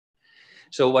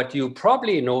 So what you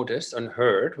probably noticed and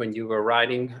heard when you were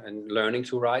riding and learning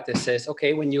to ride, it says,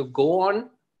 okay, when you go on,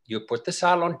 you put the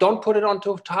saddle on, don't put it on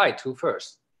too tight too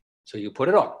first. So you put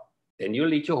it on, then you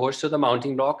lead your horse to the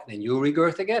mounting block, then you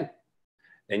regirth again.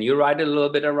 Then you ride it a little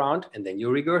bit around and then you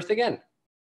regirth again,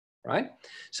 right?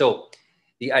 So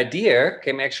the idea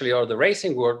came actually out of the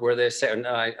racing world where they say, and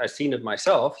I've seen it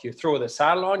myself, you throw the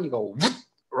saddle on, you go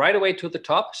right away to the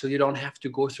top, so you don't have to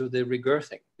go through the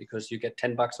regirthing because you get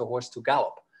 $10 a horse to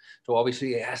gallop. So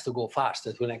obviously it has to go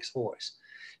faster to the next horse.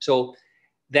 So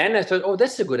then I thought, oh,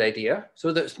 that's a good idea.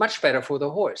 So that's much better for the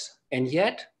horse. And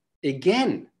yet,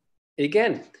 again,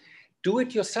 do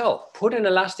it yourself. Put an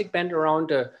elastic band around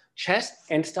the chest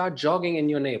and start jogging in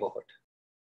your neighborhood,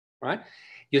 right?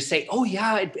 You say, oh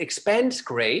yeah, it expands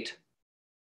great,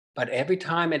 but every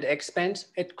time it expands,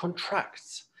 it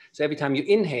contracts. So every time you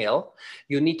inhale,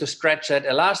 you need to stretch that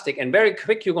elastic, and very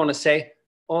quick you're going to say,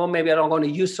 oh, maybe I don't want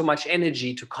to use so much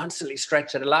energy to constantly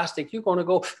stretch that elastic. You're going to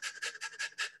go,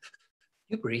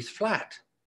 you breathe flat,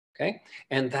 okay?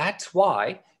 And that's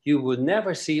why you will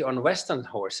never see on Western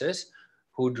horses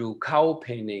who do cow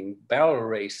pinning, barrel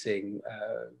racing,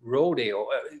 rodeo,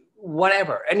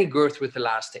 whatever, any girth with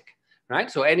elastic,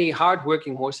 right? So any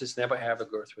hard-working horses never have a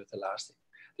girth with elastic.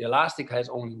 The elastic has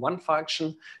only one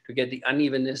function, to get the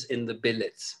unevenness in the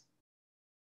billets,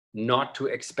 not to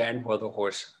expand where the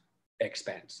horse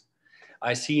expands.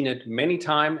 I've seen it many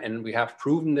times, and we have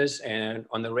proven this and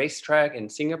on the racetrack in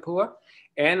Singapore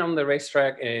and on the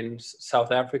racetrack in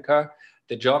South Africa.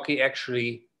 The jockey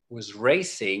actually was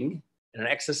racing in an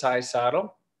exercise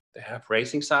saddle. They have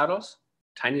racing saddles,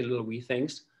 tiny little wee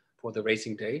things for the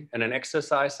racing day, and an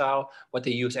exercise saddle, what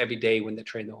they use every day when they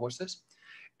train the horses.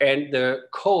 And the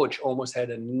coach almost had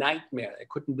a nightmare. I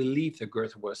couldn't believe the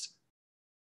girth was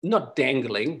not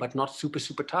dangling, but not super,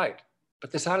 super tight. But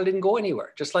the saddle didn't go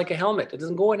anywhere, just like a helmet. It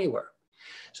doesn't go anywhere.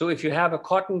 So if you have a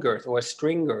cotton girth or a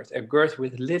string girth, a girth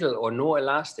with little or no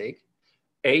elastic,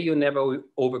 A, you never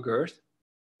overgirth.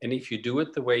 And if you do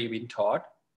it the way you've been taught,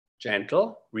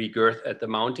 gentle, regirth at the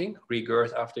mounting,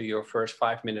 regirth after your first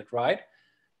 5-minute ride,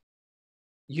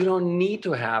 you don't need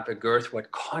to have a girth what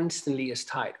constantly is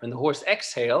tight. When the horse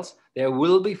exhales, there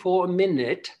will be for a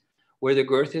minute where the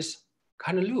girth is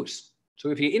kind of loose. So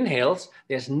if he inhales,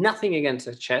 there's nothing against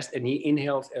the chest and he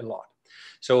inhales a lot.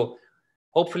 So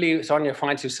hopefully Sonia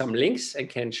finds you some links and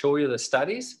can show you the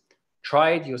studies.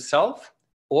 Try it yourself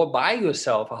or buy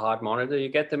yourself a heart monitor. You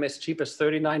get them as cheap as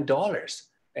 $39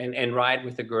 and ride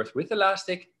with the girth with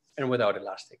elastic and without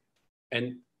elastic.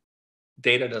 And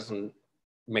data doesn't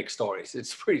make stories.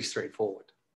 It's pretty straightforward.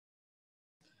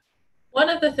 One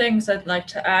of the things I'd like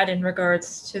to add in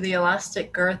regards to the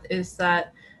elastic girth is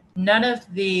that none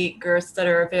of the girths that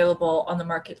are available on the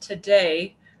market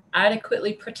today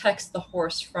adequately protects the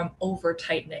horse from over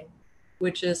tightening,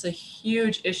 which is a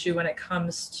huge issue when it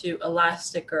comes to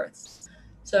elastic girths.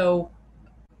 So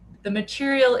the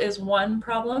material is one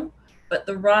problem, but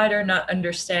the rider not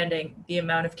understanding the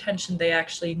amount of tension they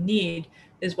actually need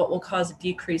is what will cause a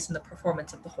decrease in the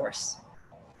performance of the horse?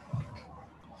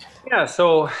 Yeah,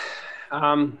 so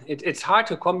it's hard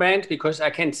to comment because I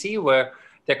can see where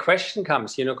the question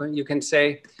comes. You know, you can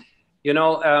say, you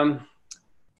know,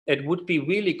 it would be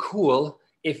really cool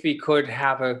if we could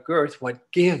have a girth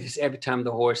what gives every time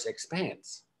the horse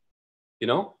expands, you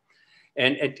know?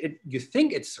 And you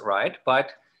think it's right,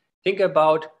 but think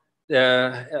about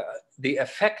the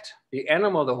effect. The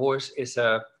animal, the horse, is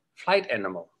a flight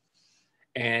animal.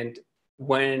 And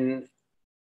when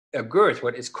a girth,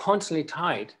 what is constantly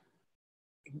tight,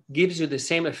 gives you the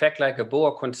same effect like a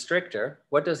boa constrictor,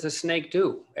 what does the snake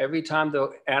do? Every time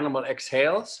the animal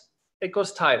exhales, it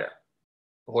goes tighter.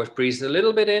 The horse breathes a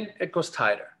little bit in, it goes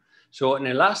tighter. So an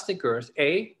elastic girth,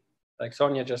 A, like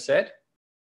Sonia just said,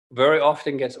 very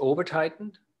often gets over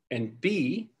tightened, and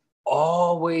B,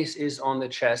 always is on the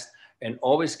chest and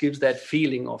always gives that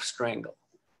feeling of strangle.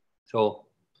 So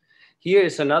here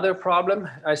is another problem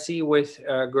I see with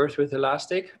girth with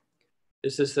elastic.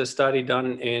 This is a study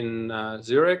done in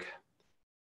Zurich.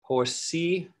 Horse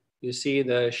C, you see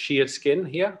the sheared skin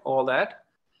here, all that.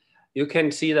 You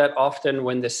can see that often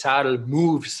when the saddle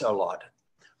moves a lot,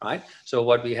 right? So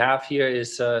what we have here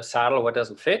is a saddle what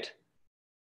doesn't fit.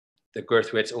 The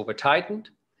girth gets over tightened.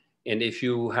 And if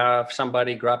you have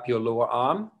somebody grab your lower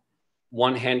arm,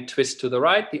 one hand twists to the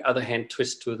right, the other hand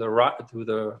twists to the right, to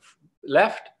the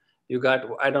left. You got,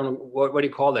 I don't know, what do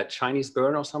you call that? Chinese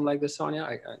burn or something like this,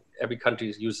 Sonia? Every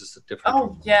country uses it differently.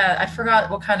 Oh, yeah. I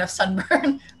forgot what kind of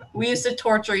sunburn. We used to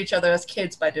torture each other as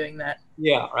kids by doing that.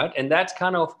 Yeah, right. And that's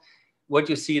kind of what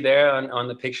you see there on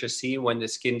the picture C when the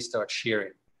skin starts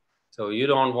shearing. So you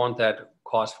don't want that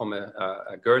caused from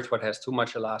a girth what has too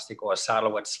much elastic or a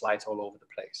saddle what slides all over the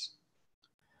place.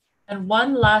 And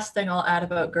one last thing I'll add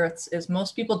about girths is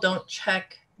most people don't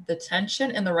check the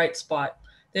tension in the right spot.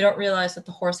 They don't realize that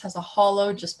the horse has a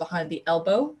hollow just behind the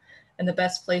elbow, and the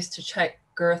best place to check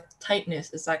girth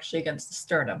tightness is actually against the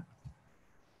sternum.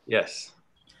 Yes.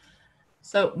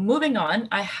 So moving on,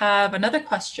 I have another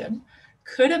question.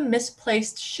 Could a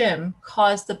misplaced shim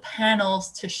cause the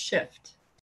panels to shift?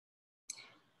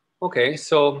 Okay,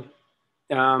 so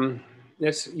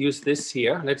let's use this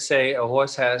here. Let's say a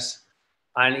horse has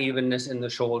unevenness in the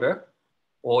shoulder,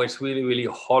 or it's really, really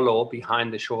hollow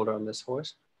behind the shoulder on this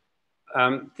horse.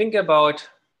 Think about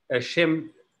a shim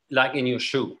like in your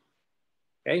shoe.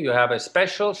 Okay, you have a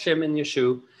special shim in your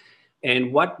shoe,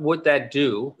 and what would that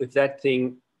do if that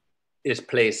thing is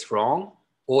placed wrong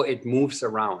or it moves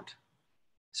around?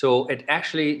 So it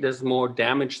actually does more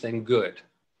damage than good.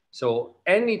 So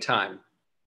anytime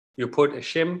you put a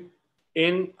shim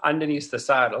in underneath the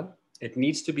saddle, it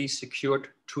needs to be secured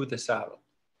to the saddle.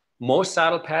 Most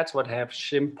saddle pads would have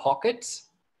shim pockets.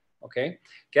 Okay,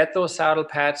 get those saddle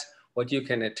pads what you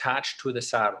can attach to the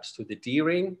saddles, to the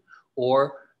D-ring,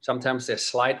 or sometimes they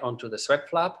slide onto the sweat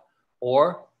flap,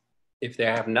 or if they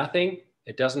have nothing,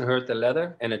 it doesn't hurt the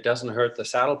leather and it doesn't hurt the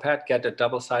saddle pad, get a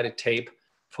double-sided tape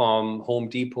from Home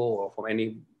Depot or from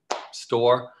any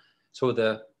store. So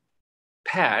the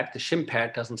pad, the shim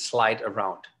pad, doesn't slide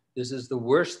around. This is the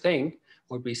worst thing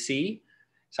what we see.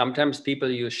 Sometimes people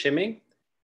use shimming.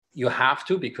 You have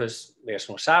to because there's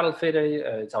no saddle fitter,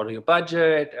 it's out of your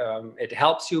budget. It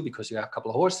helps you because you have a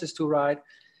couple of horses to ride.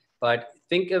 But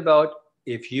think about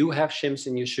if you have shims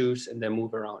in your shoes and they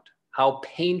move around, how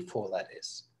painful that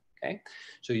is. Okay,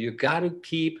 so you got to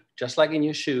keep, just like in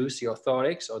your shoes, your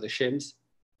orthotics or the shims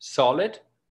solid,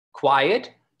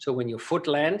 quiet. So when your foot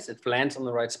lands, it lands on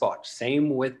the right spot.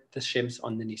 Same with the shims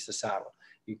underneath the saddle.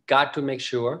 You got to make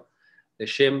sure the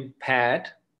shim pad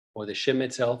or the shim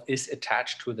itself is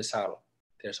attached to the saddle.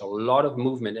 There's a lot of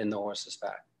movement in the horse's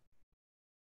back.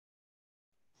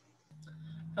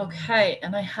 Okay,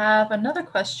 and I have another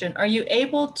question. Are you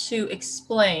able to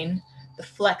explain the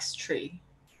flex tree?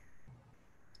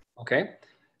 Okay,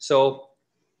 so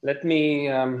let me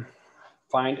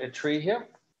find a tree here.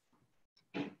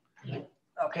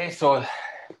 Okay, so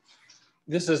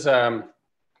this is a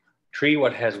tree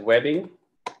what has webbing,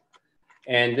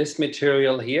 and this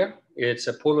material here, it's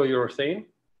a polyurethane.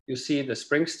 You see the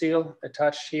spring steel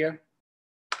attached here,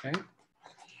 okay?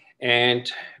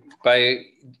 And by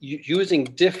using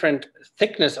different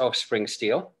thickness of spring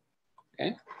steel,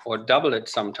 okay, or double it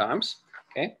sometimes,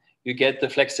 okay, you get the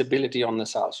flexibility on the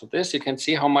saddle. So this, you can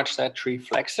see how much that tree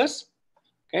flexes.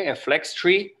 Okay, a flex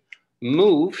tree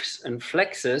moves and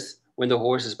flexes when the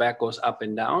horse's back goes up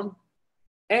and down.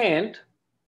 And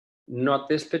not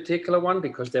this particular one,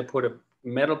 because they put a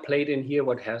metal plate in here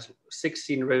what has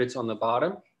 16 rivets on the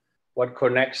bottom, what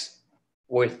connects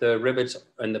with the rivets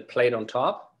and the plate on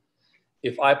top.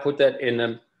 If I put that in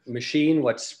a machine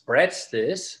what spreads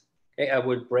this, Okay, I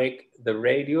would break the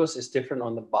radius is different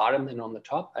on the bottom than on the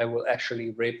top. I will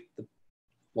actually rip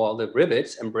the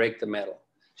rivets and break the metal.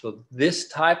 So this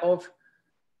type of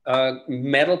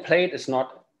metal plate is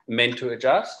not meant to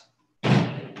adjust.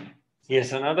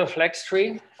 Here's another flex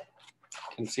tree. You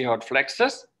can see how it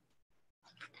flexes.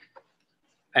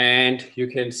 And you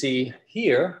can see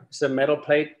here is a metal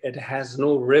plate. It has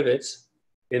no rivets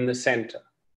in the center.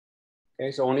 Okay,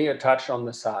 it's only a touch on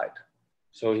the side.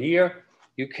 So here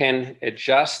you can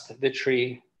adjust the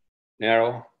tree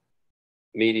narrow,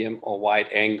 medium, or wide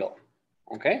angle.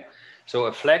 Okay, so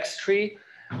a flex tree,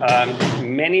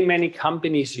 many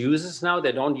companies use this now.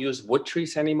 They don't use wood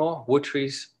trees anymore. Wood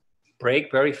trees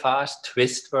break very fast,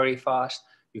 twist very fast.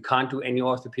 You can't do any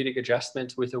orthopedic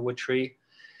adjustments with a wood tree.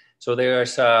 So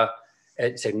there's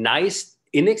it's a nice,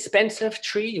 inexpensive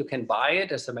tree. You can buy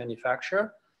it as a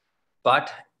manufacturer,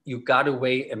 but you got to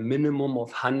weigh a minimum of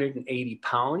 180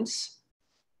 pounds.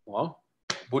 Well,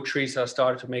 wood trees are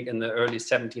started to make in the early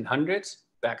 1700s.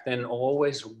 Back then,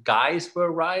 always guys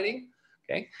were riding.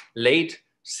 Okay, late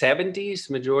 70s,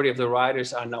 majority of the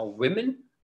riders are now women,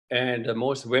 and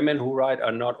most women who ride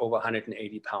are not over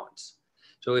 180 pounds.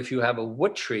 So if you have a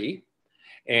wood tree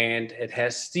and it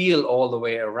has steel all the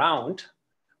way around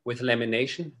with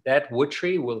lamination, that wood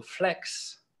tree will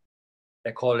flex.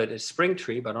 They call it a spring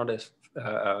tree, but not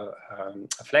a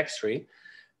flex tree,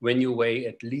 when you weigh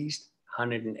at least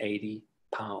 180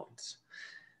 pounds.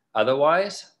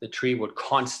 Otherwise, the tree would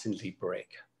constantly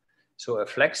break. So a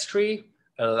flex tree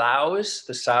allows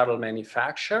the saddle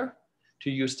manufacturer to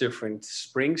use different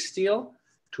spring steel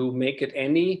to make it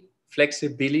any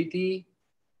flexibility.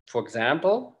 For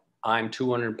example, I'm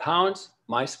 200 pounds,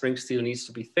 my spring steel needs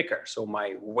to be thicker, so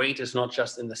my weight is not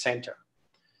just in the center.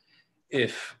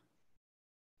 If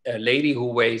a lady who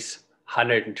weighs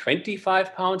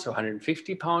 125 pounds or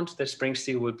 150 pounds, the spring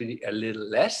steel will be a little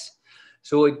less.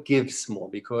 So it gives more,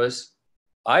 because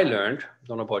I learned, I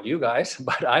don't know about you guys,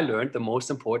 but I learned the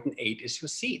most important aid is your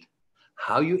seat.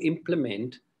 How you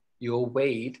implement your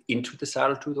weight into the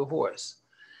saddle to the horse.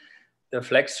 The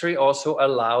flex tree also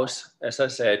allows, as I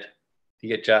said,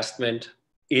 the adjustment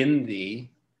in the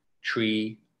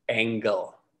tree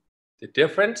angle. The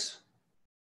difference,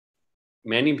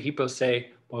 many people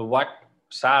say, well, what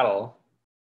saddle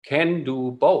can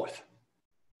do both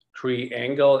tree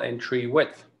angle and tree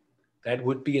width? That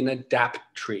would be an adapt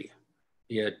tree.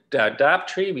 The adapt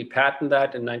tree, we patented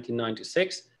that in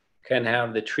 1996, can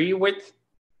have the tree width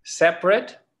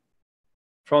separate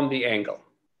from the angle.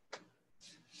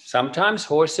 Sometimes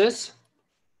horses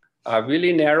are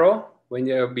really narrow when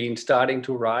you're starting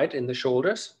to ride in the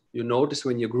shoulders. You notice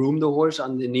when you groom the horse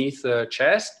underneath the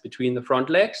chest, between the front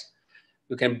legs,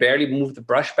 you can barely move the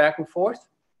brush back and forth.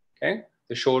 Okay,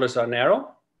 the shoulders are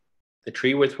narrow, the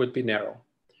tree width would be narrow.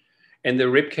 And the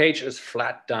rib cage is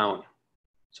flat down.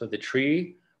 So the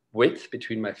tree width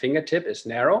between my fingertip is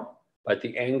narrow, but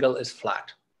the angle is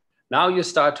flat. Now you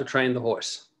start to train the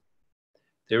horse.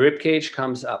 The rib cage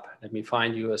comes up. Let me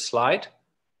find you a slide.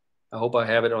 I hope I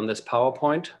have it on this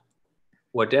PowerPoint.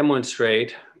 We'll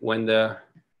demonstrate when the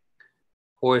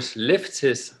horse lifts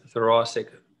his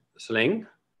thoracic sling,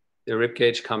 the rib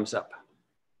cage comes up.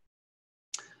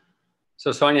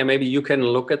 So Sonia, maybe you can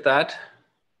look at that.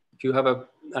 If you have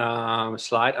a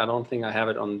slide, I don't think I have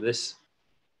it on this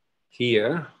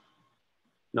here.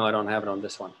 No, I don't have it on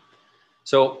this one.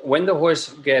 So when the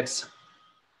horse gets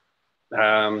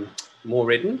more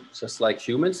ridden, just like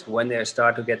humans, when they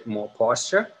start to get more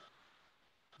posture,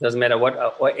 doesn't matter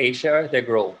what age they are, they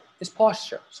grow. It's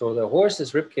posture. So the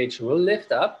horse's rib cage will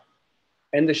lift up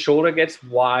and the shoulder gets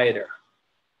wider.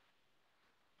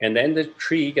 And then the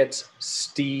tree gets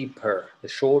steeper. The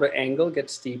shoulder angle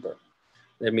gets steeper.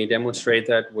 Let me demonstrate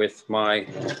that with my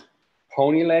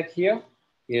pony leg here.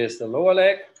 Here's the lower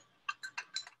leg.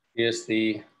 Here's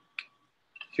the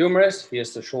humerus.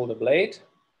 Here's the shoulder blade.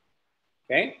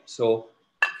 Okay, so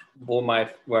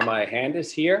where my hand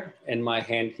is here and my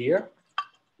hand here,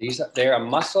 there are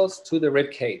muscles to the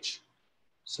rib cage.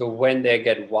 So when they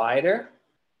get wider,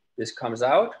 this comes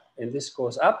out and this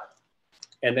goes up,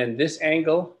 and then this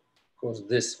angle goes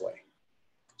this way.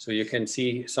 So you can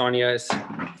see Sonia is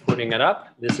putting it up.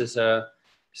 This is a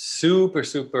super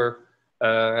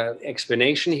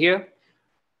explanation here.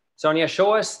 Sonia,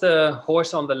 show us the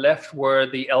horse on the left where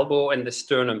the elbow and the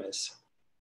sternum is.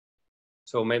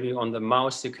 So maybe on the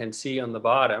mouse you can see on the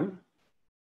bottom,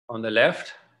 on the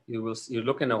left, you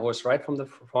look in a horse right from the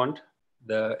front.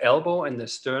 The elbow and the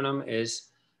sternum is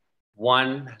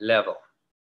one level,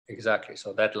 exactly.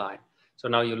 So that line. So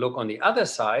now you look on the other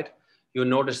side, you'll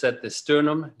notice that the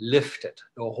sternum lifted.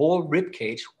 The whole rib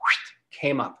cage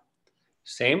came up.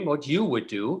 Same what you would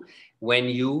do when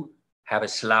you have a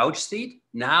slouch seat.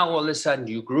 Now all of a sudden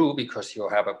you grew because you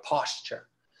have a posture.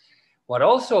 What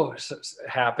also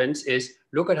happens is,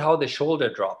 look at how the shoulder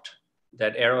dropped.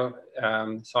 That arrow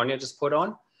Sonia just put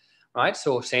on, right?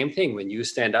 So same thing, when you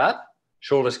stand up,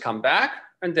 shoulders come back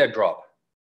and they drop.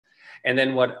 And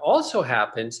then what also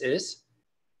happens is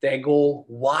they go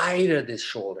wider, these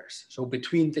shoulders. So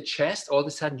between the chest, all of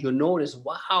a sudden you notice,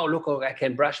 wow, look how I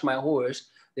can brush my horse.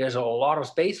 There's a lot of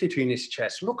space between his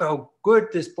chest. Look how good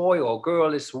this boy or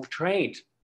girl is trained.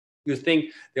 You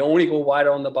think they only go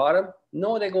wider on the bottom?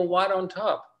 No, they go wider on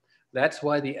top. That's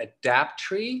why the adapt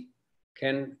tree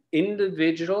can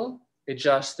individual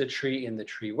adjust the tree in the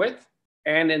tree width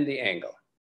and in the angle.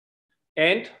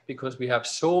 And because we have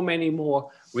so many more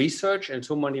research and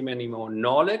so many more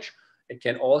knowledge, it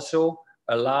can also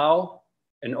allow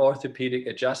an orthopedic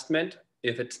adjustment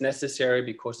if it's necessary,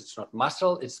 because it's not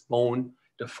muscle, it's bone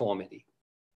deformity.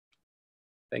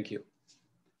 Thank you.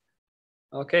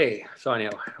 Okay, Sonia.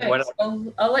 Okay,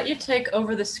 so I'll let you take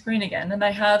over the screen again, and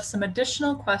I have some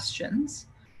additional questions.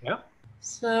 Yeah.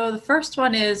 So the first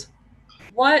one is,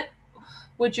 what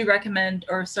would you recommend,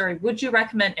 or sorry, would you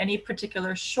recommend any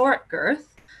particular short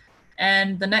girth?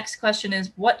 And the next question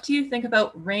is, what do you think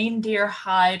about reindeer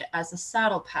hide as a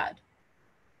saddle pad?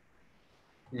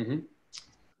 Mm-hmm.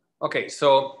 Okay,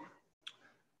 so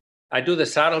I do the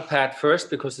saddle pad first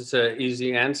because it's an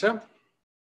easy answer.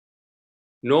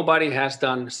 Nobody has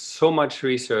done so much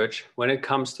research when it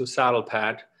comes to saddle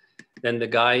pad than the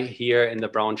guy here in the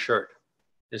brown shirt.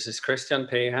 This is Christian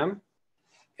Payham,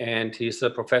 and he's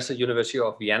a professor at University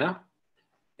of Vienna.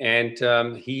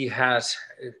 And he has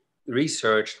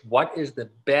researched what is the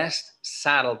best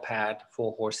saddle pad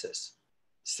for horses.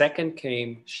 Second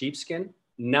came sheepskin.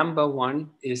 Number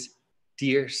one is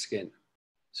deer skin.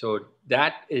 So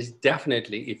that is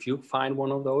definitely, if you find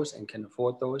one of those and can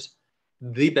afford those,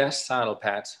 the best saddle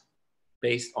pads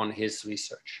based on his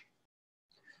research.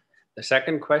 The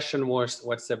second question was,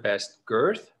 what's the best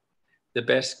girth? The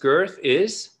best girth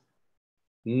is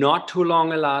not too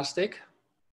long elastic,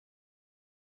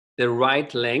 the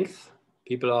right length.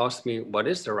 People ask me, what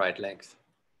is the right length?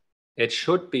 It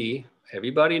should be,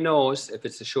 everybody knows, if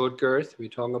it's a short girth we're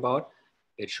talking about,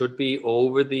 it should be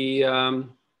over the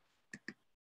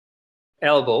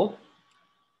elbow.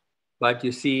 But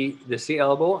you see the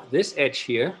elbow, this edge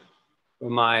here, where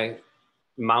my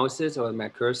mouse is or my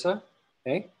cursor,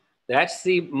 okay? That's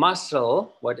the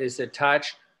muscle, what is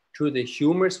attached to the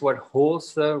humerus, what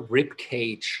holds the rib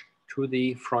cage to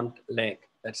the front leg.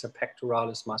 That's a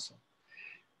pectoralis muscle.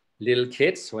 Little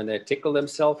kids, when they tickle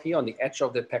themselves here on the edge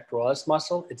of the pectoralis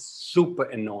muscle, it's super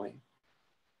annoying.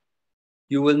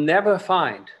 You will never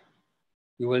find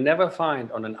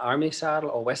on an army saddle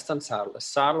or Western saddle, a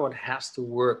saddle that has to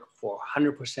work for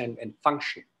 100% and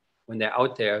function when they're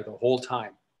out there the whole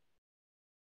time,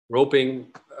 roping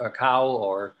a cow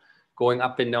or going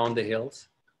up and down the hills.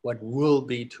 What will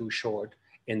be too short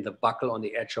in the buckle on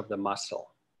the edge of the muscle,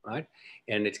 right?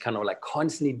 And it's kind of like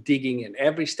constantly digging in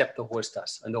every step the horse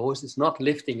does. And the horse is not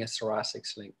lifting a thoracic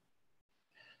sling.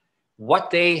 What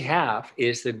they have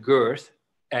is the girth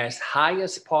as high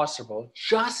as possible,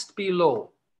 just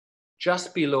below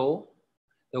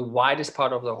the widest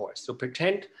part of the horse. So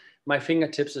pretend my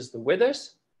fingertips is the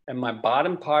withers and my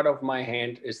bottom part of my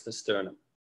hand is the sternum.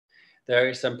 There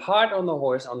is some part on the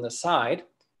horse on the side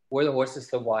where the horse is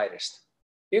the widest.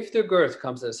 If the girth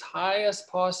comes as high as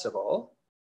possible,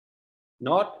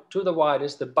 not to the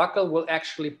widest, the buckle will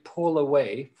actually pull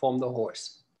away from the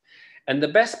horse. And the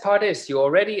best part is you're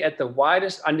already at the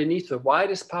widest, underneath the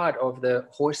widest part of the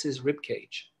horse's rib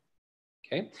cage.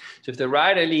 Okay, so if the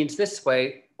rider leans this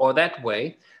way or that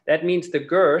way, that means the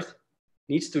girth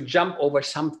needs to jump over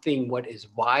something what is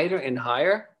wider and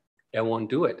higher. It won't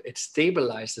do it. It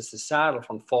stabilizes the saddle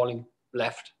from falling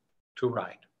left to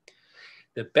right.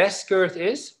 The best girth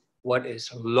is what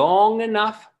is long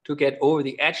enough to get over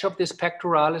the edge of this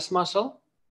pectoralis muscle,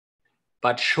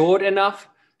 but short enough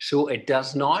so it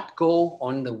does not go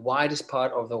on the widest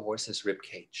part of the horse's rib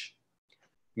cage.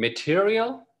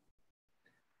 Material,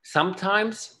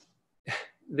 sometimes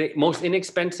the most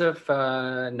inexpensive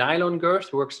nylon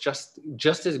girth works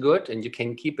just as good, and you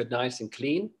can keep it nice and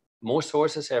clean. Most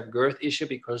horses have girth issue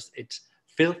because it's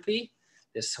filthy.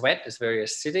 The sweat is very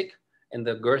acidic and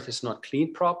the girth is not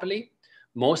cleaned properly.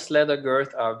 Most leather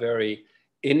girth are very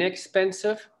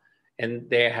inexpensive and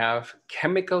they have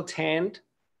chemical tanned.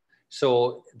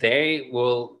 So they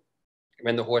will,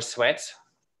 when the horse sweats,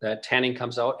 the tanning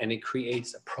comes out and it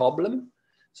creates a problem.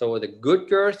 So the good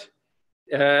girth,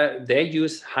 they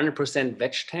use 100%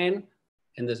 veg tan,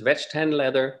 and this veg tan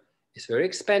leather is very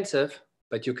expensive,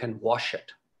 but you can wash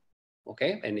it.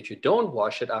 Okay, and if you don't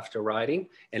wash it after riding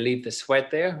and leave the sweat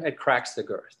there, it cracks the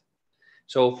girth.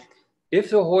 So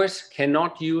if the horse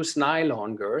cannot use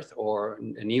nylon girth or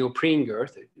a neoprene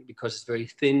girth because it's very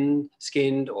thin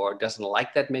skinned or doesn't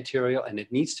like that material and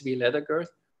it needs to be leather girth,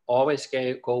 always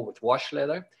go with wash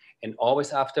leather, and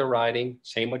always after riding,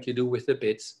 same what you do with the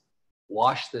bits,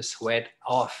 wash the sweat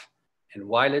off. And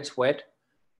while it's wet,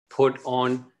 put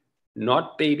on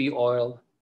not baby oil,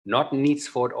 not neat's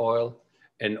foot oil,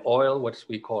 an oil, what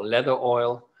we call leather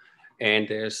oil. And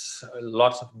there's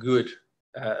lots of good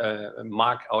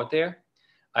mark out there.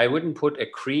 I wouldn't put a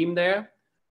cream there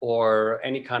or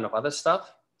any kind of other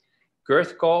stuff.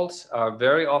 Girth galls are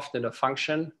very often a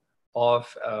function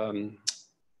of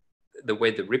the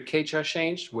way the rib cage are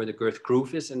changed, where the girth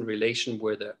groove is in relation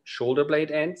where the shoulder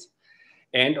blade ends,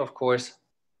 and of course,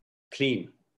 clean,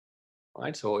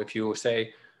 right? So if you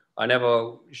say, I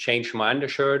never change my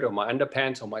undershirt or my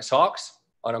underpants or my socks,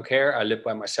 I don't care, I live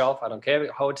by myself, I don't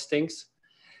care how it stinks,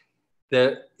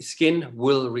 the skin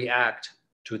will react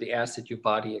to the acid your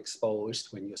body exposed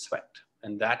when you sweat.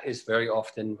 And that is very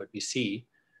often what we see,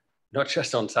 not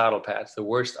just on saddle pads. The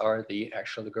worst are the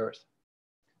actual girth.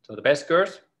 So the best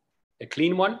girth, a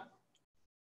clean one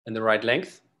and the right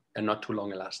length and not too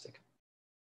long elastic.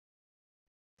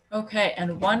 Okay,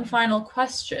 and one final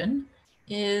question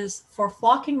is, for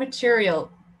flocking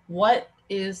material, what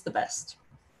is the best?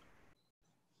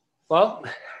 Well,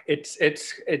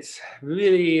 it's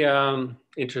really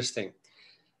interesting.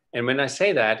 And when I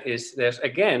say that, there's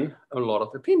again a lot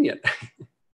of opinion.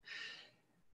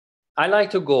 I like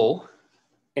to go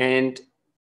and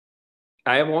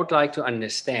I would like to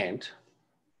understand,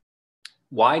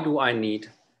 why do I need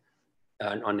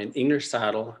on an English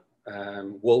saddle,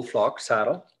 wool flock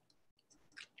saddle,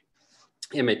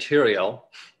 a material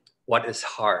what is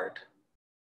hard?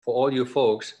 For all you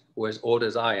folks who are as old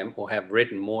as I am or have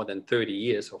ridden more than 30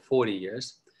 years or 40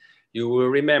 years, you will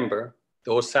remember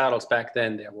those saddles back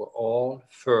then, they were all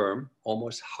firm,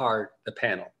 almost hard, the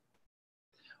panel.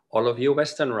 All of you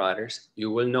Western riders,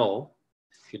 you will know,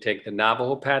 if you take the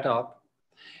Navajo pad up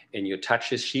and you touch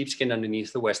his sheepskin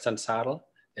underneath the Western saddle,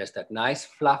 there's that nice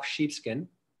fluff sheepskin,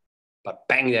 but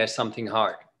bang, there's something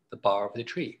hard, the bar of the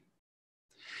tree.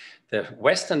 The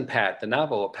Western pad, the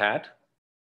Navajo pad,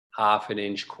 1/2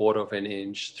 inch, 1/4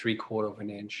 inch, 3/4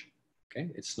 inch, okay?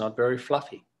 It's not very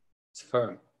fluffy, it's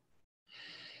firm.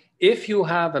 If you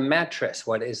have a mattress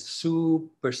what is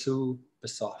super, super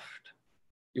soft,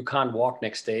 you can't walk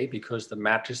next day because the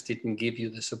mattress didn't give you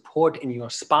the support in your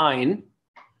spine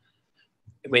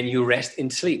when you rest in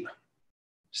sleep.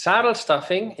 Saddle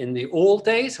stuffing in the old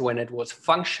days when it was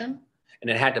function and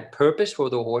it had a purpose for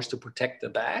the horse to protect the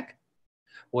back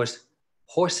was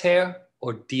horsehair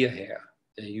or deer hair.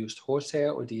 They used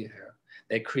horsehair or deer hair.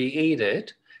 They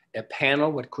created a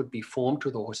panel what could be formed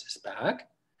to the horse's back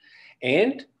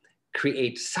and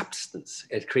create substance.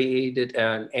 It created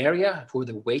an area where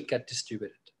the weight got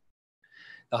distributed.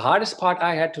 The hardest part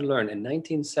I had to learn in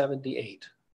 1978,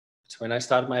 it's when I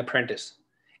started my apprentice,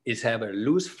 is have a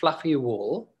loose, fluffy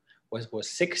wool, was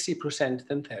 60%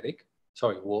 synthetic,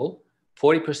 wool,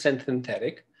 40%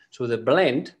 synthetic. So the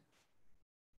blend,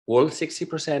 wool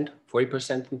 60%,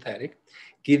 40% synthetic,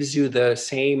 gives you the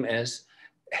same as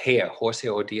hair,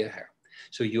 horsehair or deer hair.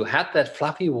 So you had that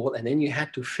fluffy wool and then you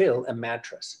had to fill a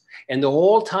mattress. And the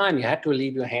whole time you had to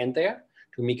leave your hand there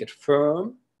to make it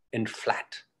firm and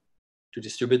flat, to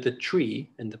distribute the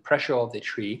tree and the pressure of the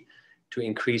tree to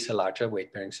increase a larger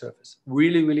weight-bearing surface.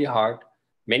 Really, really hard.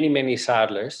 Many, many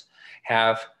saddlers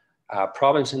have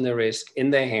problems in the wrist,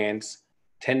 in their hands,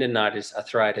 tendonitis,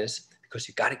 arthritis, because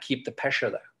you got to keep the pressure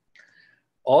there.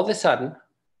 All of a sudden,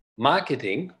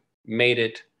 marketing made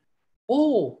it,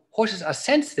 oh, horses are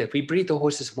sensitive. We breed the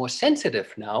horses more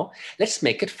sensitive now. Let's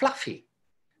make it fluffy.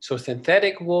 So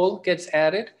synthetic wool gets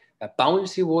added, a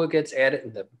bouncy wool gets added,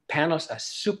 and the panels are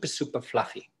super, super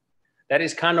fluffy. That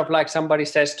is kind of like somebody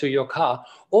says to your car,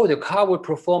 oh, the car will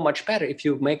perform much better if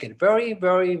you make it very,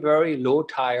 very, very low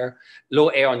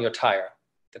air on your tire.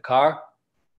 The car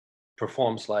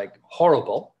performs like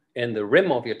horrible, and the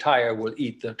rim of your tire will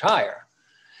eat the tire.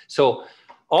 So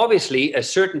obviously, a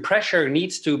certain pressure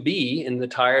needs to be in the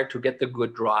tire to get the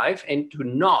good drive and to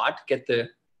not get the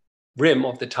rim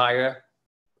of the tire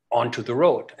onto the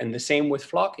road. And the same with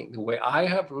flocking. The way I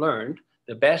have learned,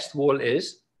 the best wool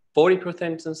is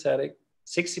 40% synthetic,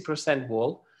 60%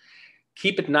 wool.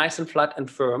 Keep it nice and flat and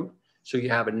firm so you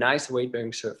have a nice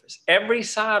weight-bearing surface. Every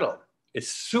saddle, it's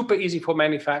super easy for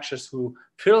manufacturers who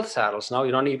fill saddles. Now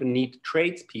you don't even need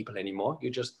tradespeople anymore. You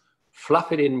just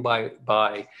fluff it in by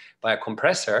a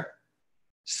compressor.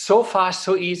 So fast,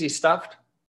 so easy stuffed.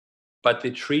 but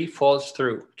the tree falls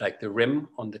through, like the rim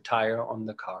on the tire on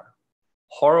the car.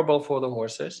 Horrible for the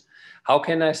horses. How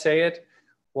can I say it?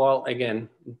 Well, again,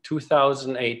 in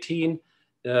 2018,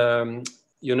 the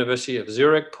University of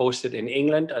Zurich posted in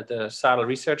England at the Saddle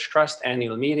Research Trust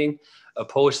annual meeting a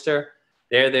poster.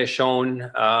 There they're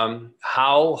shown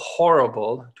how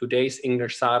horrible today's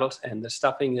English saddles and the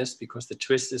stuffing is because the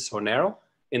twist is so narrow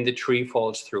and the tree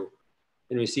falls through.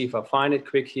 Let me see if I find it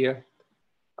quick here.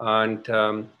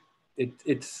 And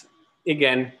it's,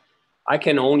 again, I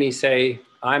can only say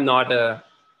I'm not as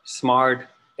smart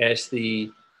as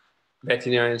the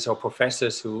veterinarians or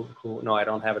professors who no, I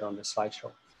don't have it on the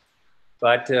slideshow.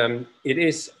 But it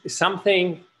is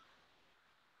something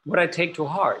what I take to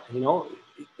heart. You know,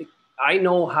 I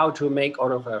know how to make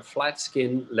out of a flat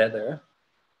skin leather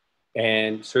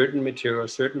and certain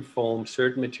materials, certain foam,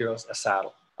 certain materials, a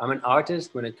saddle. I'm an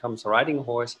artist when it comes to riding a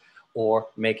horse or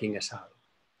making a saddle.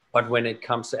 But when it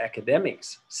comes to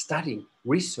academics, studying,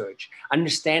 research,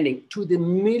 understanding to the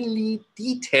milli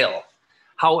detail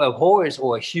how a horse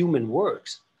or a human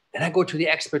works, then I go to the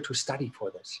expert to study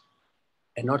for this.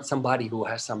 And not somebody who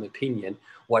has some opinion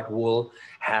what wool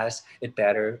has it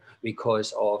better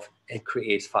because of it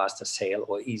creates faster sale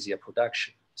or easier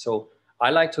production. So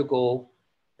I like to go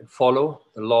and follow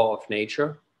the law of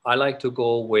nature. I like to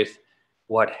go with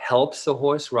what helps the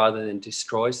horse rather than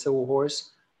destroys the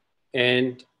horse.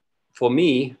 And for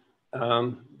me,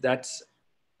 that's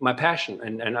my passion.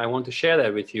 And I want to share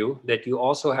that with you, that you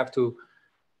also have to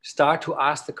start to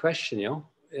ask the question, you know,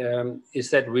 is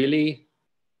that really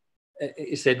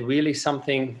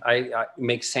something I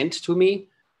makes sense to me?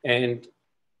 And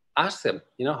ask them,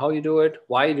 you know, how you do it,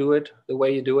 why you do it, the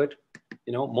way you do it.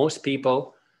 You know, most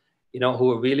people, you know,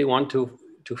 who really want to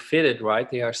fit it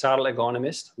right, they are saddle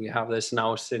ergonomists. We have this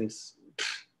now since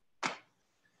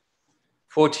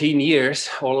 14 years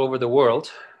all over the world.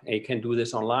 And you can do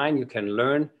this online. You can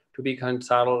learn to become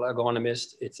saddle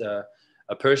ergonomist. It's a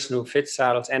person who fits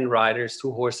saddles and riders,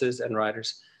 to horses and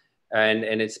riders. And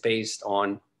it's based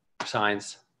on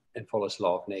science and follows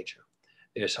law of nature.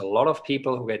 There's a lot of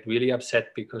people who get really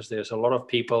upset because there's a lot of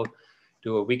people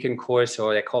do a weekend course,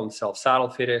 or they call themselves saddle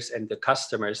fitters, and the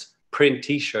customers print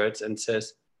t-shirts and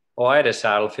says, oh, I had a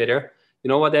saddle fitter. You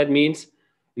know what that means?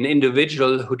 An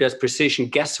individual who does precision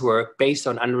guesswork based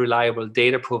on unreliable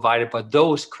data provided by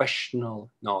those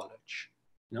questionable knowledge.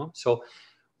 You know, so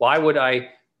why would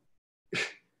I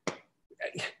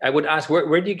would ask,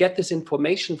 where do you get this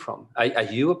information from? Are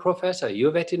you a professor? Are you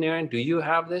a veterinarian? Do you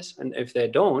have this? And if they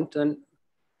don't, then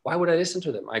why would I listen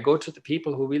to them? I go to the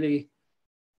people who really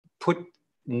do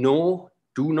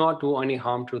not do any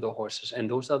harm to the horses. And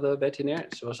those are the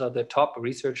veterinarians. Those are the top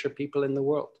researcher people in the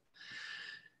world.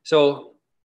 So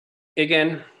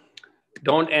again,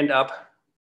 don't end up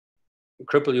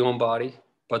cripple your own body.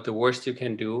 But the worst you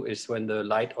can do is when the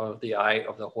light of the eye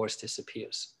of the horse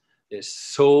disappears. There's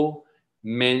so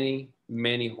many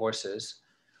horses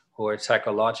who are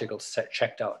psychological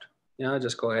checked out. You know,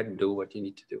 just go ahead and do what you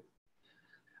need to do.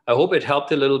 I hope it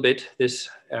helped a little bit this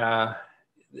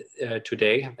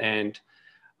today, and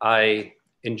I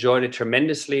enjoyed it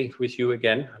tremendously with you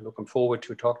again. I'm looking forward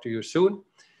to talk to you soon.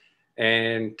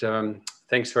 And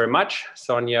thanks very much.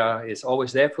 Sonia is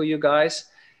always there for you guys.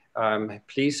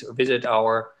 Please visit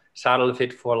our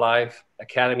Saddlefit for Life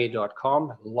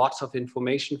Academy.com. Lots of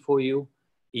information for you.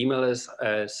 Email us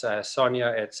as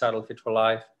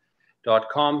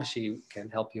Sonia@saddlefitforlife.com. She can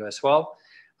help you as well.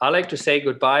 I like to say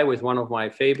goodbye with one of my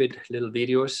favorite little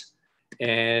videos.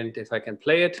 And if I can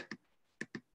play it,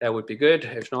 that would be good.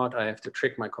 If not, I have to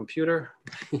trick my computer.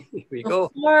 Here we go.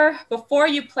 Before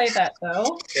you play that,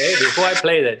 though. Okay, before I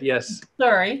play that, yes.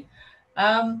 Sorry.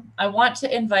 I want to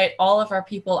invite all of our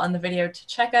people on the video to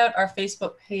check out our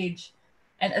Facebook page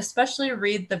and especially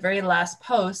read the very last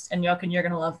post, and Jochen, you're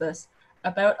going to love this,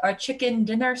 about our chicken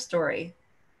dinner story.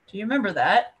 Do you remember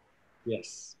that?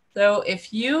 Yes. So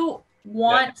if you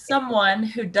want someone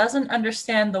who doesn't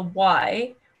understand the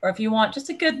why, or if you want just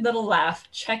a good little laugh,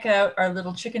 check out our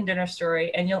little chicken dinner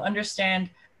story and you'll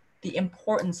understand the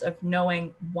importance of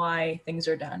knowing why things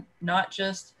are done. Not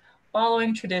just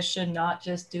following tradition, not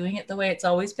just doing it the way it's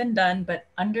always been done, but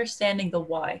understanding the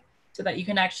why so that you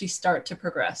can actually start to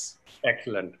progress.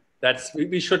 Excellent.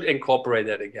 We should incorporate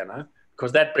that again, huh?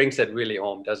 Because that brings it really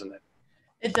home, doesn't it?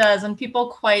 It does, and people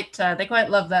quite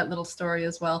love that little story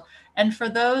as well. And for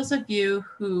those of you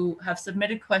who have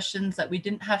submitted questions that we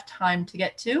didn't have time to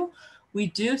get to, we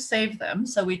do save them.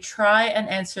 So we try and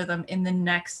answer them in the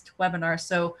next webinar.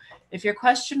 So if your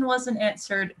question wasn't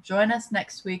answered, join us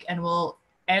next week and we'll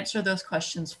answer those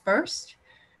questions first.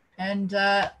 And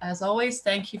as always,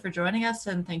 thank you for joining us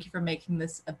and thank you for making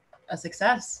this a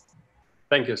success.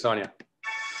 Thank you, Sonia.